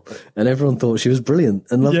viral and everyone thought she was brilliant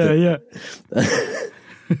and loved it.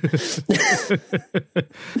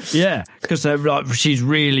 Yeah, because she's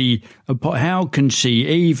really. How can she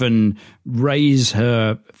even raise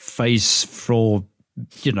her face for,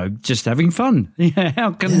 just having fun?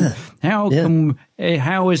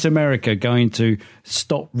 How is America going to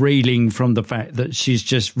stop reeling from the fact that she's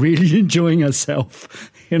just really enjoying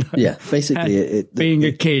herself? Yeah, basically, being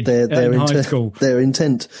a kid in high school. Their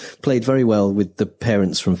intent played very well with the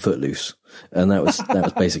parents from Footloose. And that was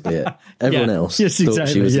basically it. Everyone else thought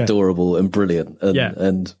she was adorable and brilliant.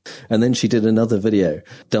 And then she did another video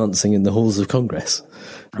dancing in the halls of Congress,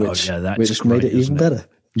 which made it even better.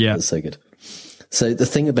 Yeah. That's so good. So the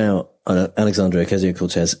thing about Alexandria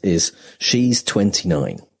Ocasio-Cortez is she's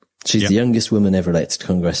 29. She's the youngest woman ever elected to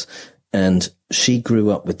Congress, and she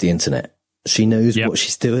grew up with the internet. She knows what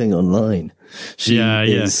she's doing online. She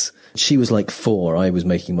was like 4. I was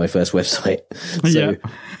making my first website. So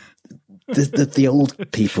the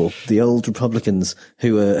old people, the old Republicans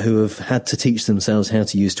who have had to teach themselves how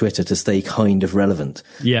to use Twitter to stay kind of relevant.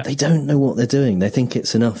 Yeah. They don't know what they're doing. They think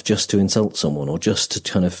it's enough just to insult someone or just to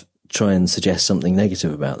kind of try and suggest something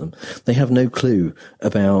negative about them. They have no clue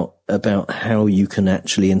about how you can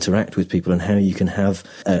actually interact with people and how you can have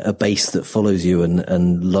a base that follows you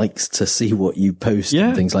and likes to see what you post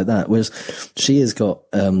and things like that. Whereas she has got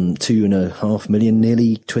 2.5 million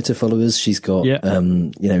nearly Twitter followers. She's got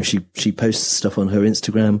she posts stuff on her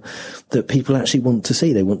Instagram that people actually want to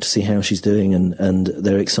see. They want to see how she's doing and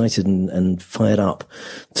they're excited and fired up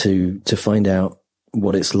to find out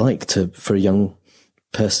what it's like for a young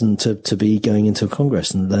person to be going into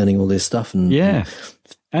Congress and learning all this stuff and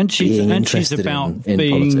she's about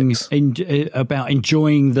about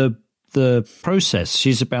enjoying the process.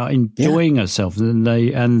 She's about enjoying herself and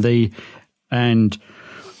not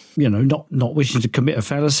wishing to commit a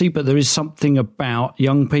fallacy, but there is something about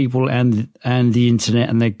young people and the internet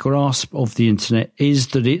and their grasp of the internet is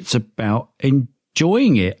that it's about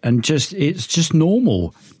enjoying it and it's just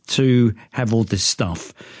normal to have all this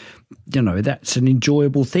stuff. That's an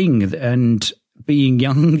enjoyable thing. And being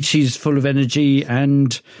young, she's full of energy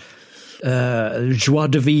and joie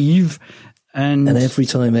de vivre. And every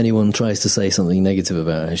time anyone tries to say something negative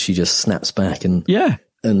about her, she just snaps back and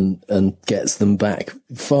gets them back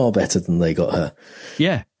far better than they got her.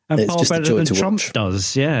 Yeah. And far better than Trump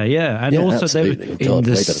does. Yeah, yeah. And also in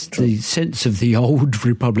the sense of the old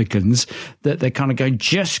Republicans, that they're kind of going,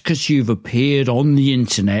 just because you've appeared on the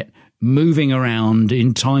internet moving around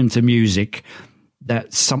in time to music,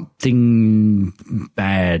 that's something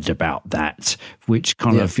bad about that, which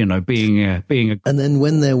kind of, being a... And then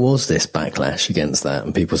when there was this backlash against that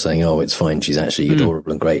and people saying, oh, it's fine, she's actually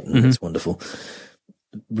adorable and great and it's wonderful,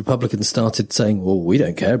 Republicans started saying, well, we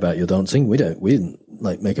don't care about your dancing. We didn't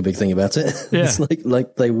make a big thing about it. Yeah. It's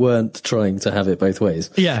like they weren't trying to have it both ways.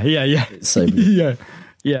 Yeah. So, yeah.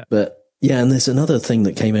 But and there's another thing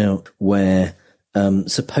that came out where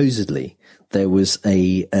supposedly there was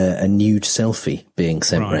a nude selfie being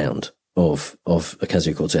sent round of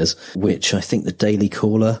Ocasio-Cortez, which I think the Daily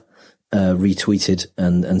Caller retweeted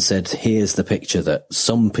and said, here's the picture that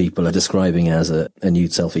some people are describing as a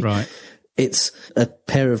nude selfie. Right. It's a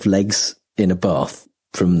pair of legs in a bath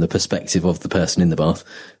from the perspective of the person in the bath,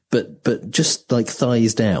 but just like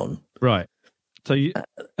thighs down. Right. So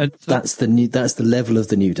that's the level of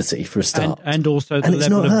the nudity for a start, and also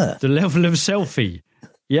the level of selfie.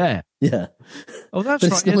 Yeah. Yeah. Oh, that's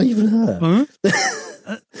but right. It's not even her.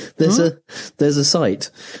 Huh? There's a site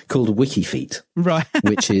called WikiFeet, right,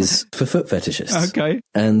 which is for foot fetishists. Okay.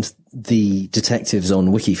 And the detectives on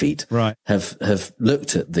WikiFeet have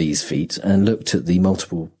looked at these feet and looked at the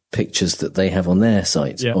multiple pictures that they have on their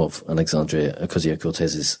site of Alexandria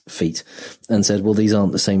Ocasio-Cortez's feet and said, well, these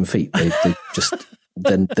aren't the same feet. They just,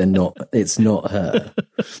 they're not, it's not her.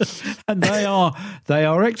 And they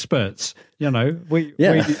are experts. You know, we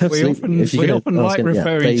often like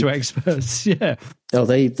referring to experts. Yeah. Oh,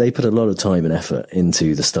 they put a lot of time and effort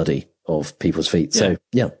into the study of people's feet. So,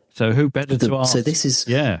 So who better to ask? So this is,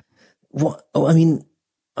 I mean,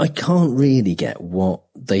 I can't really get what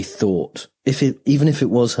they thought even if it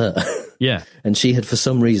was her. Yeah. And she had for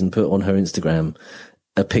some reason put on her Instagram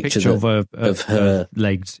a picture of her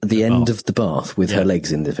legs at the end of the bath with her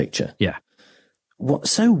legs in the picture. Yeah. What?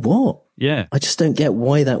 So what? Yeah. I just don't get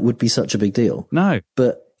why that would be such a big deal. No.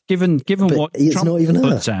 But given what it's Trump not even her.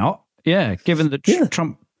 puts out, given that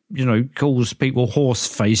Trump, calls people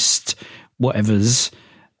horse-faced whatevers,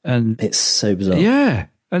 and it's so bizarre. Yeah.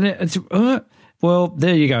 And it's well,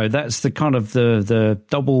 there you go. That's the kind of the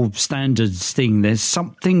double standards thing. There's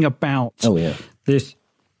something about this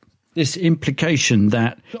implication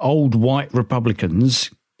that old white Republicans,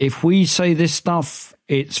 if we say this stuff,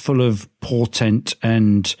 it's full of portent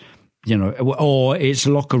and, or it's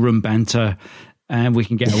locker room banter and we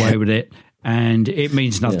can get away with it and it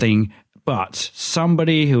means nothing. Yeah. But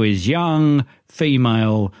somebody who is young,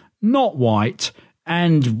 female, not white,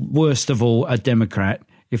 and worst of all, a Democrat,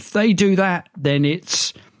 if they do that, then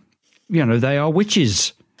it's, they are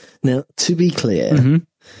witches. Now, to be clear,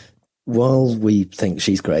 while we think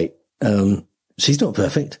she's great, she's not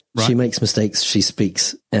perfect. Right. She makes mistakes. She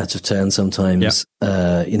speaks out of turn sometimes,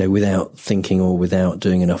 without thinking or without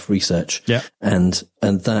doing enough research. Yeah. And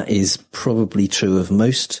that is probably true of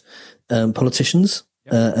most politicians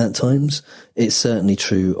at times. It's certainly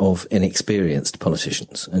true of inexperienced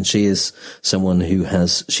politicians. And she is someone who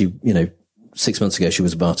 6 months ago, she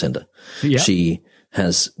was a bartender. Yeah. She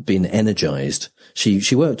has been energized.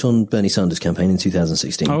 She worked on Bernie Sanders' campaign in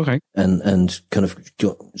 2016. Oh, okay. And kind of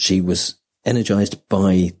she was energized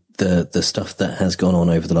by the stuff that has gone on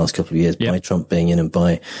over the last couple of years, by Trump being in and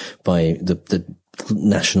by the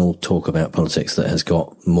national talk about politics that has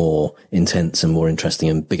got more intense and more interesting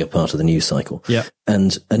and bigger part of the news cycle. Yeah.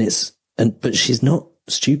 But she's not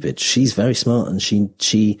stupid. She's very smart, and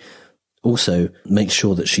she also makes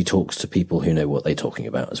sure that she talks to people who know what they're talking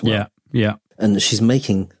about as well. Yeah, yeah. And she's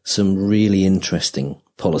making some really interesting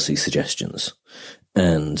policy suggestions.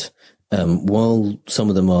 And while some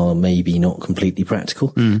of them are maybe not completely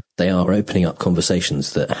practical, they are opening up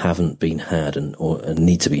conversations that haven't been had and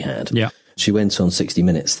need to be had. Yeah. She went on 60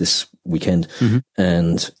 Minutes this weekend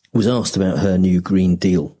and was asked about her new Green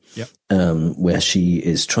Deal, where she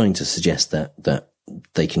is trying to suggest that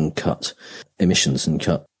they can cut emissions and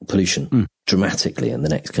cut pollution dramatically in the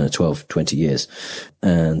next kind of 12, 20 years.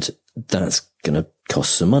 And that's going to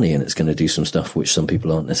cost some money, and it's going to do some stuff which some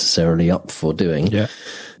people aren't necessarily up for doing. Yeah.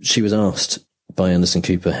 She was asked by Anderson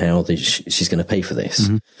Cooper how she's going to pay for this.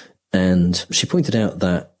 And she pointed out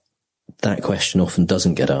that question often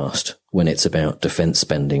doesn't get asked when it's about defense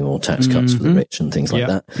spending or tax cuts for the rich and things like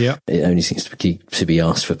that. Yeah. It only seems to be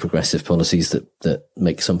asked for progressive policies that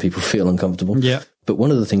make some people feel uncomfortable. Yeah. But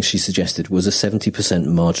one of the things she suggested was a 70%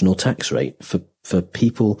 marginal tax rate for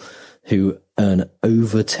people who earn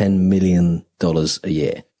over $10 million a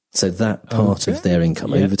year. So that part of their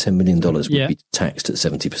income, over $10 million, would be taxed at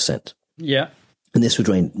 70%. Yeah. And this would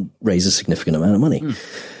raise a significant amount of money.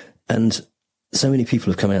 And so many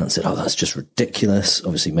people have come out and said, oh, that's just ridiculous.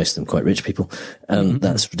 Obviously, most of them quite rich people.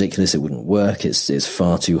 That's ridiculous. It wouldn't work. It's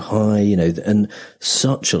far too high, and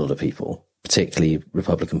such a lot of people, particularly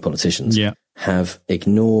Republican politicians, have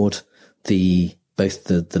ignored both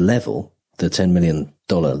the level, the $10 million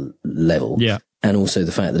level, and also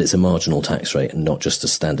the fact that it's a marginal tax rate and not just a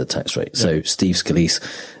standard tax rate. So Steve Scalise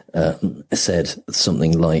said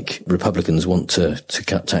something like, Republicans want to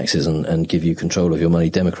cut taxes and give you control of your money.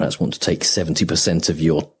 Democrats want to take 70%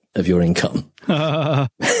 of your income.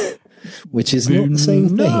 Which is not the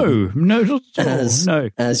same thing. No, not at all.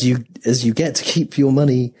 As you get to keep your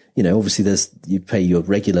money, obviously you pay your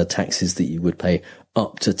regular taxes that you would pay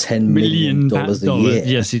up to $10 million a year.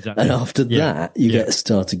 Yes, exactly. And after that, you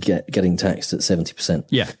getting taxed at 70%.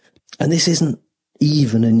 Yeah. And this isn't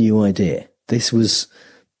even a new idea. This was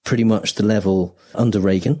pretty much the level under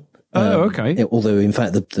Reagan Okay. Although, in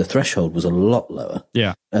fact, the threshold was a lot lower.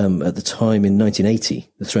 Yeah. At the time in 1980,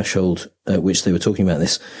 the threshold at which they were talking about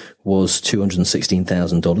this was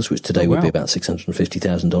 $216,000, which today would be about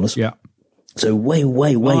 $650,000. Yeah. So way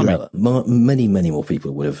lower. Many more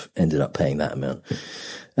people would have ended up paying that amount.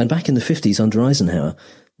 And back in the 50s under Eisenhower,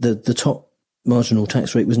 the top marginal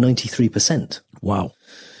tax rate was 93%. Wow.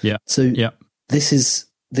 Yeah. So this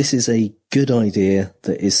is a good idea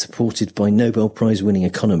that is supported by Nobel Prize winning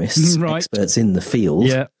economists, experts in the field.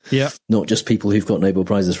 Yeah. Not just people who've got Nobel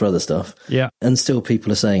Prizes for other stuff. Yeah. And still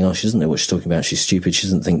people are saying, oh, she doesn't know what she's talking about. She's stupid. She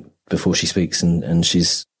doesn't think before she speaks and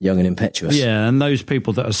she's young and impetuous. Yeah. And those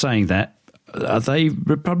people that are saying that, are they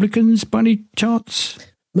Republicans by any chance?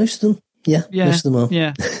 Most of them. Yeah, most of them are.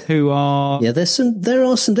 Yeah, who are? Yeah, there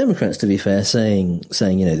are some Democrats, to be fair, saying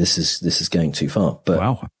this is going too far.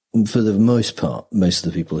 But for the most part, most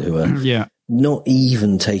of the people who are not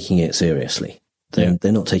even taking it seriously, they're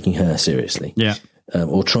not taking her seriously. Yeah,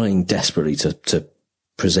 or trying desperately to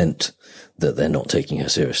present that they're not taking her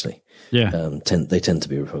seriously. Yeah, they tend to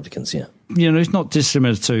be Republicans. Yeah. It's not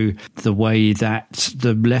dissimilar to the way that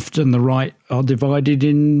the left and the right are divided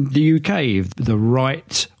in the UK. The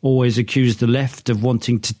right always accuse the left of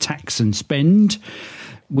wanting to tax and spend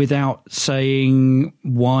without saying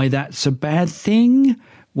why that's a bad thing,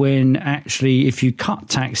 when actually if you cut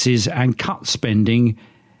taxes and cut spending,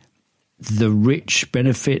 the rich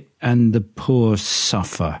benefit and the poor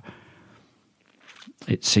suffer.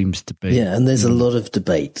 It seems to be. Yeah, and there's a lot of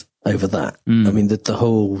debate over that. I mean, the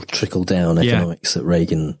whole trickle-down economics that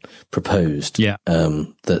Reagan proposed,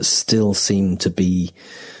 that still seem to be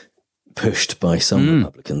pushed by some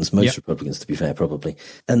Republicans, most Republicans, to be fair, probably.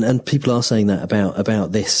 And people are saying that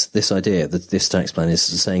about this idea, that this tax plan is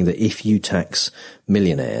saying that if you tax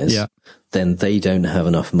millionaires, then they don't have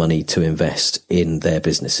enough money to invest in their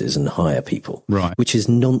businesses and hire people. Right. Which is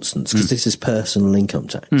nonsense, because this is personal income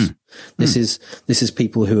tax. This is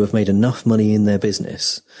people who have made enough money in their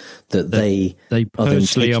business that they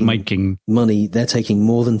personally are making money. They're taking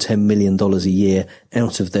more than $10 million a year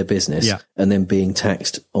out of their business and then being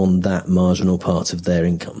taxed on that marginal part of their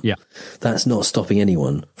income. Yeah. That's not stopping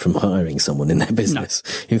anyone from hiring someone in their business.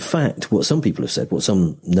 No. In fact, what some people have said, what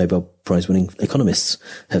some Nobel Prize winning economists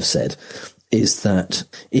have said, is that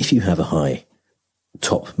if you have a high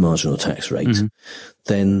top marginal tax rate,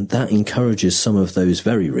 then that encourages some of those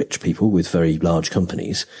very rich people with very large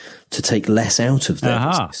companies to take less out of their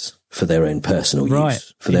business for their own personal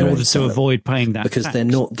use, for their own order to avoid paying that because tax. They're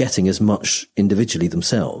not getting as much individually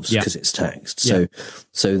themselves because it's taxed.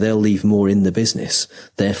 So they'll leave more in the business,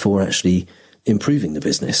 therefore actually improving the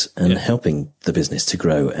business and helping the business to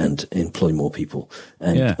grow and employ more people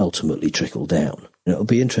and ultimately trickle down. It'll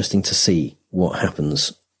be interesting to see what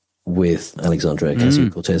happens with Alexandria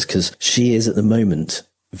Ocasio-Cortez, because she is at the moment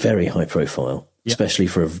very high profile, especially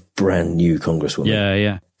for a brand new congresswoman.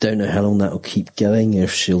 Yeah. Don't know how long that will keep going,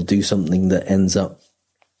 if she'll do something that ends up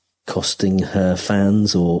costing her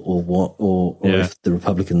fans or what, or if the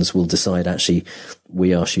Republicans will decide actually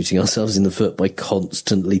we are shooting ourselves in the foot by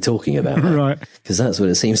constantly talking about her. Right. Because that's what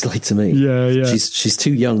it seems like to me. Yeah. She's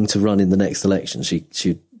too young to run in the next election. She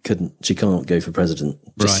can't go for president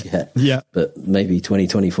just yet. Yeah. But maybe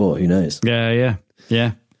 2024, who knows? Yeah.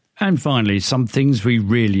 And finally, some things we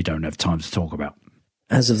really don't have time to talk about.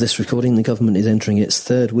 As of this recording, the government is entering its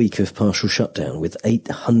third week of partial shutdown, with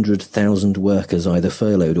 800,000 workers either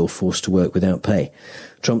furloughed or forced to work without pay.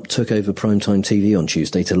 Trump took over primetime TV on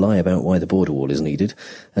Tuesday to lie about why the border wall is needed,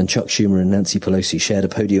 and Chuck Schumer and Nancy Pelosi shared a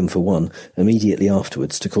podium for one immediately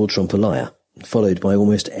afterwards to call Trump a liar, followed by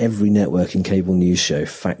almost every network and cable news show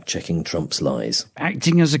fact-checking Trump's lies.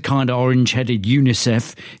 Acting as a kind of orange-headed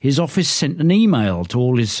UNICEF, his office sent an email to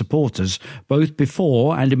all his supporters, both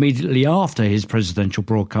before and immediately after his presidential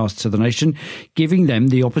broadcast to the nation, giving them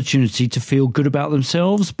the opportunity to feel good about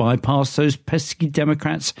themselves, bypass those pesky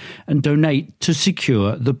Democrats, and donate to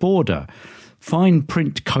secure the border. Fine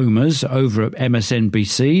print combers over at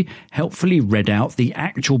MSNBC helpfully read out the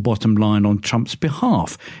actual bottom line on Trump's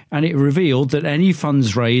behalf, and it revealed that any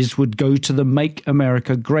funds raised would go to the Make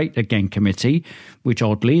America Great Again Committee, which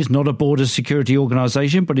oddly is not a border security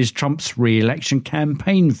organisation but is Trump's re-election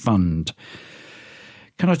campaign fund.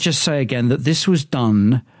 Can I just say again that this was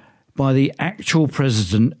done by the actual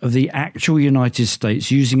president of the actual United States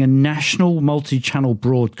using a national multi-channel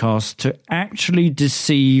broadcast to actually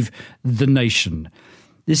deceive the nation.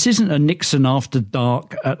 This isn't a Nixon after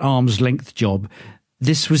dark at arm's length job.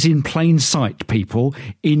 This was in plain sight, people,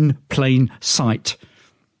 in plain sight.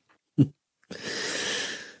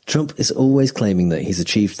 Trump is always claiming that he's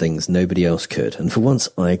achieved things nobody else could, and for once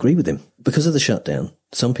I agree with him. Because of the shutdown,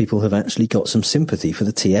 Some people have actually got some sympathy for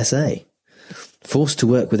the TSA. Forced to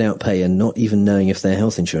work without pay and not even knowing if their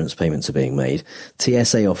health insurance payments are being made,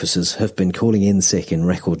 TSA officers have been calling in sick in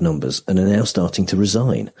record numbers and are now starting to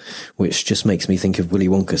resign, which just makes me think of Willy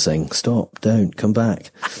Wonka saying, "Stop, don't, come back."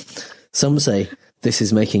 Some say this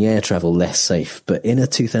is making air travel less safe, but in a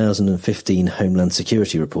 2015 Homeland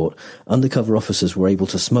Security report, undercover officers were able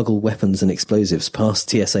to smuggle weapons and explosives past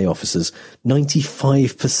TSA officers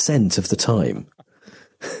 95% of the time.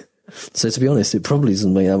 So to be honest, it probably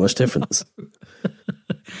doesn't make that much difference.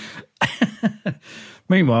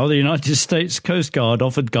 Meanwhile, the United States Coast Guard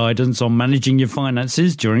offered guidance on managing your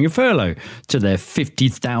finances during a furlough to their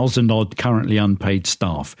 50,000-odd currently unpaid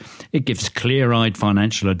staff. It gives clear-eyed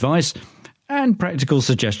financial advice and practical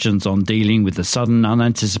suggestions on dealing with the sudden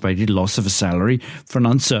unanticipated loss of a salary for an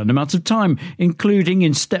uncertain amount of time, including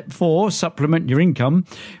in Step 4, supplement your income,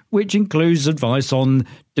 which includes advice on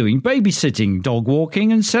doing babysitting, dog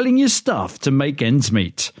walking and selling your stuff to make ends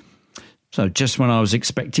meet. So just when I was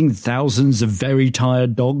expecting thousands of very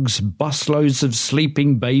tired dogs, busloads of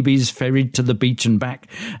sleeping babies ferried to the beach and back,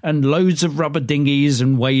 and loads of rubber dinghies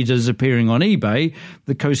and waders appearing on eBay,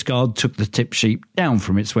 the Coast Guard took the tip sheet down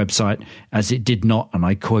from its website as it did not, and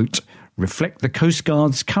I quote, reflect the Coast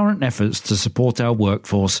Guard's current efforts to support our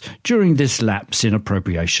workforce during this lapse in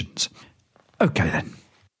appropriations. Okay then.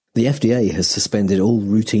 The FDA has suspended all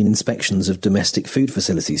routine inspections of domestic food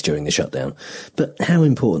facilities during the shutdown. But how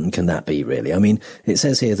important can that be, really? I mean, it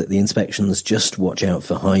says here that the inspections just watch out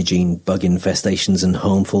for hygiene, bug infestations and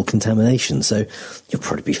harmful contamination, so you'll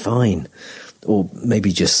probably be fine. Or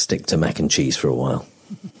maybe just stick to mac and cheese for a while.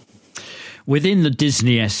 Within the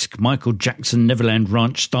Disney-esque Michael Jackson Neverland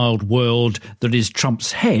Ranch-styled world that is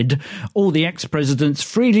Trump's head, all the ex-presidents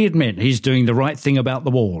freely admit he's doing the right thing about the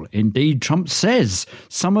wall. Indeed, Trump says,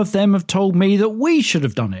 some of them have told me that we should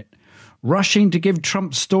have done it. Rushing to give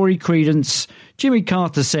Trump's story credence, Jimmy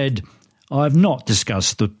Carter said, I have not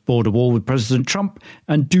discussed the border wall with President Trump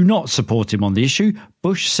and do not support him on the issue.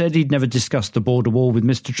 Bush said he'd never discussed the border wall with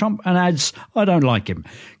Mr. Trump and adds, I don't like him.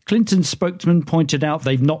 Clinton's spokesman pointed out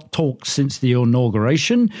they've not talked since the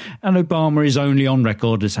inauguration, and Obama is only on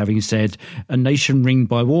record as having said a nation ringed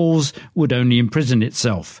by walls would only imprison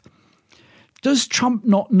itself. Does Trump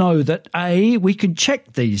not know that A, we can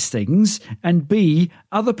check these things, and B,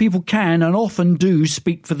 other people can and often do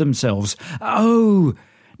speak for themselves? Oh,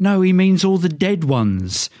 no, he means all the dead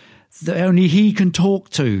ones that only he can talk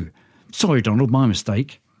to. Sorry, Donald, my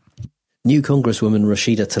mistake. New Congresswoman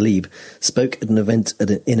Rashida Tlaib spoke at an event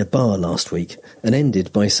in a bar last week and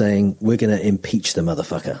ended by saying, we're going to impeach the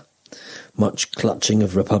motherfucker. Much clutching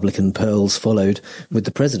of Republican pearls followed, with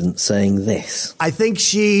the president saying this. I think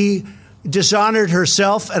she dishonored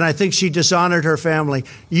herself and I think she dishonored her family.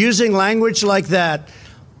 Using language like that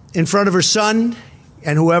in front of her son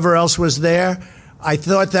and whoever else was there, I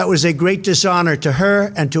thought that was a great dishonor to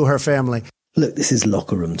her and to her family. Look, this is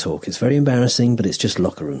locker room talk. It's very embarrassing, but it's just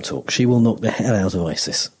locker room talk. She will knock the hell out of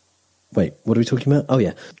ISIS. Wait, what are we talking about? Oh,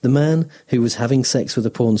 yeah. The man who was having sex with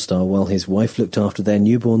a porn star while his wife looked after their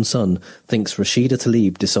newborn son thinks Rashida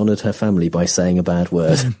Tlaib dishonoured her family by saying a bad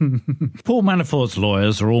word. Paul Manafort's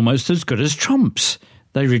lawyers are almost as good as Trump's.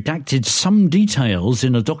 They redacted some details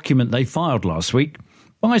in a document they filed last week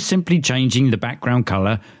by simply changing the background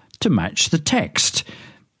colour to match the text.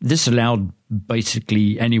 This allowed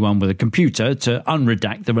basically anyone with a computer to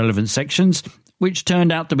unredact the relevant sections, which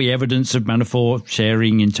turned out to be evidence of Manafort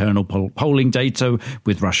sharing internal polling data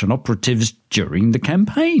with Russian operatives during the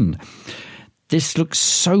campaign. This looks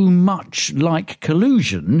so much like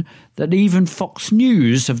collusion that even Fox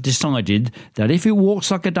News have decided that if it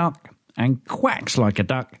walks like a duck and quacks like a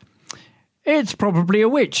duck, it's probably a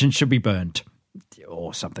witch and should be burnt.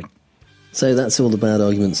 Or something. So that's all the bad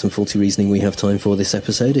arguments and faulty reasoning we have time for this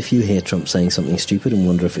episode. If you hear Trump saying something stupid and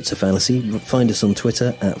wonder if it's a fallacy, find us on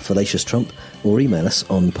Twitter @FallaciousTrump or email us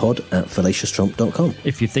on pod@fallaciostrump.com.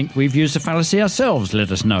 If you think we've used a fallacy ourselves, let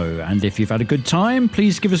us know. And if you've had a good time,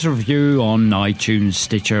 please give us a review on iTunes,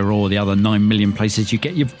 Stitcher or the other 9 million places you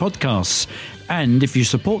get your podcasts. And if you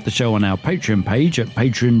support the show on our Patreon page at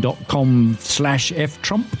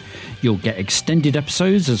patreon.com/ftrump, you'll get extended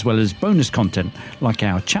episodes as well as bonus content like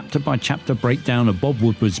our chapter-by-chapter breakdown of Bob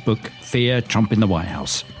Woodward's book, Fear, Trump in the White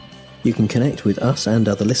House. You can connect with us and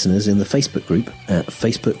other listeners in the Facebook group at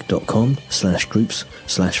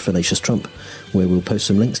facebook.com/groups/FallaciousTrump, where we'll post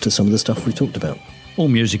some links to some of the stuff we talked about. All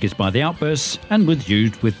music is by The Outbursts and was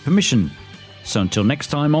used with permission. So until next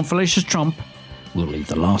time on Fallacious Trump, we'll leave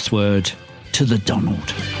the last word to the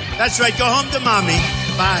Donald. That's right. Go home to mommy.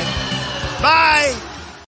 Bye. Bye.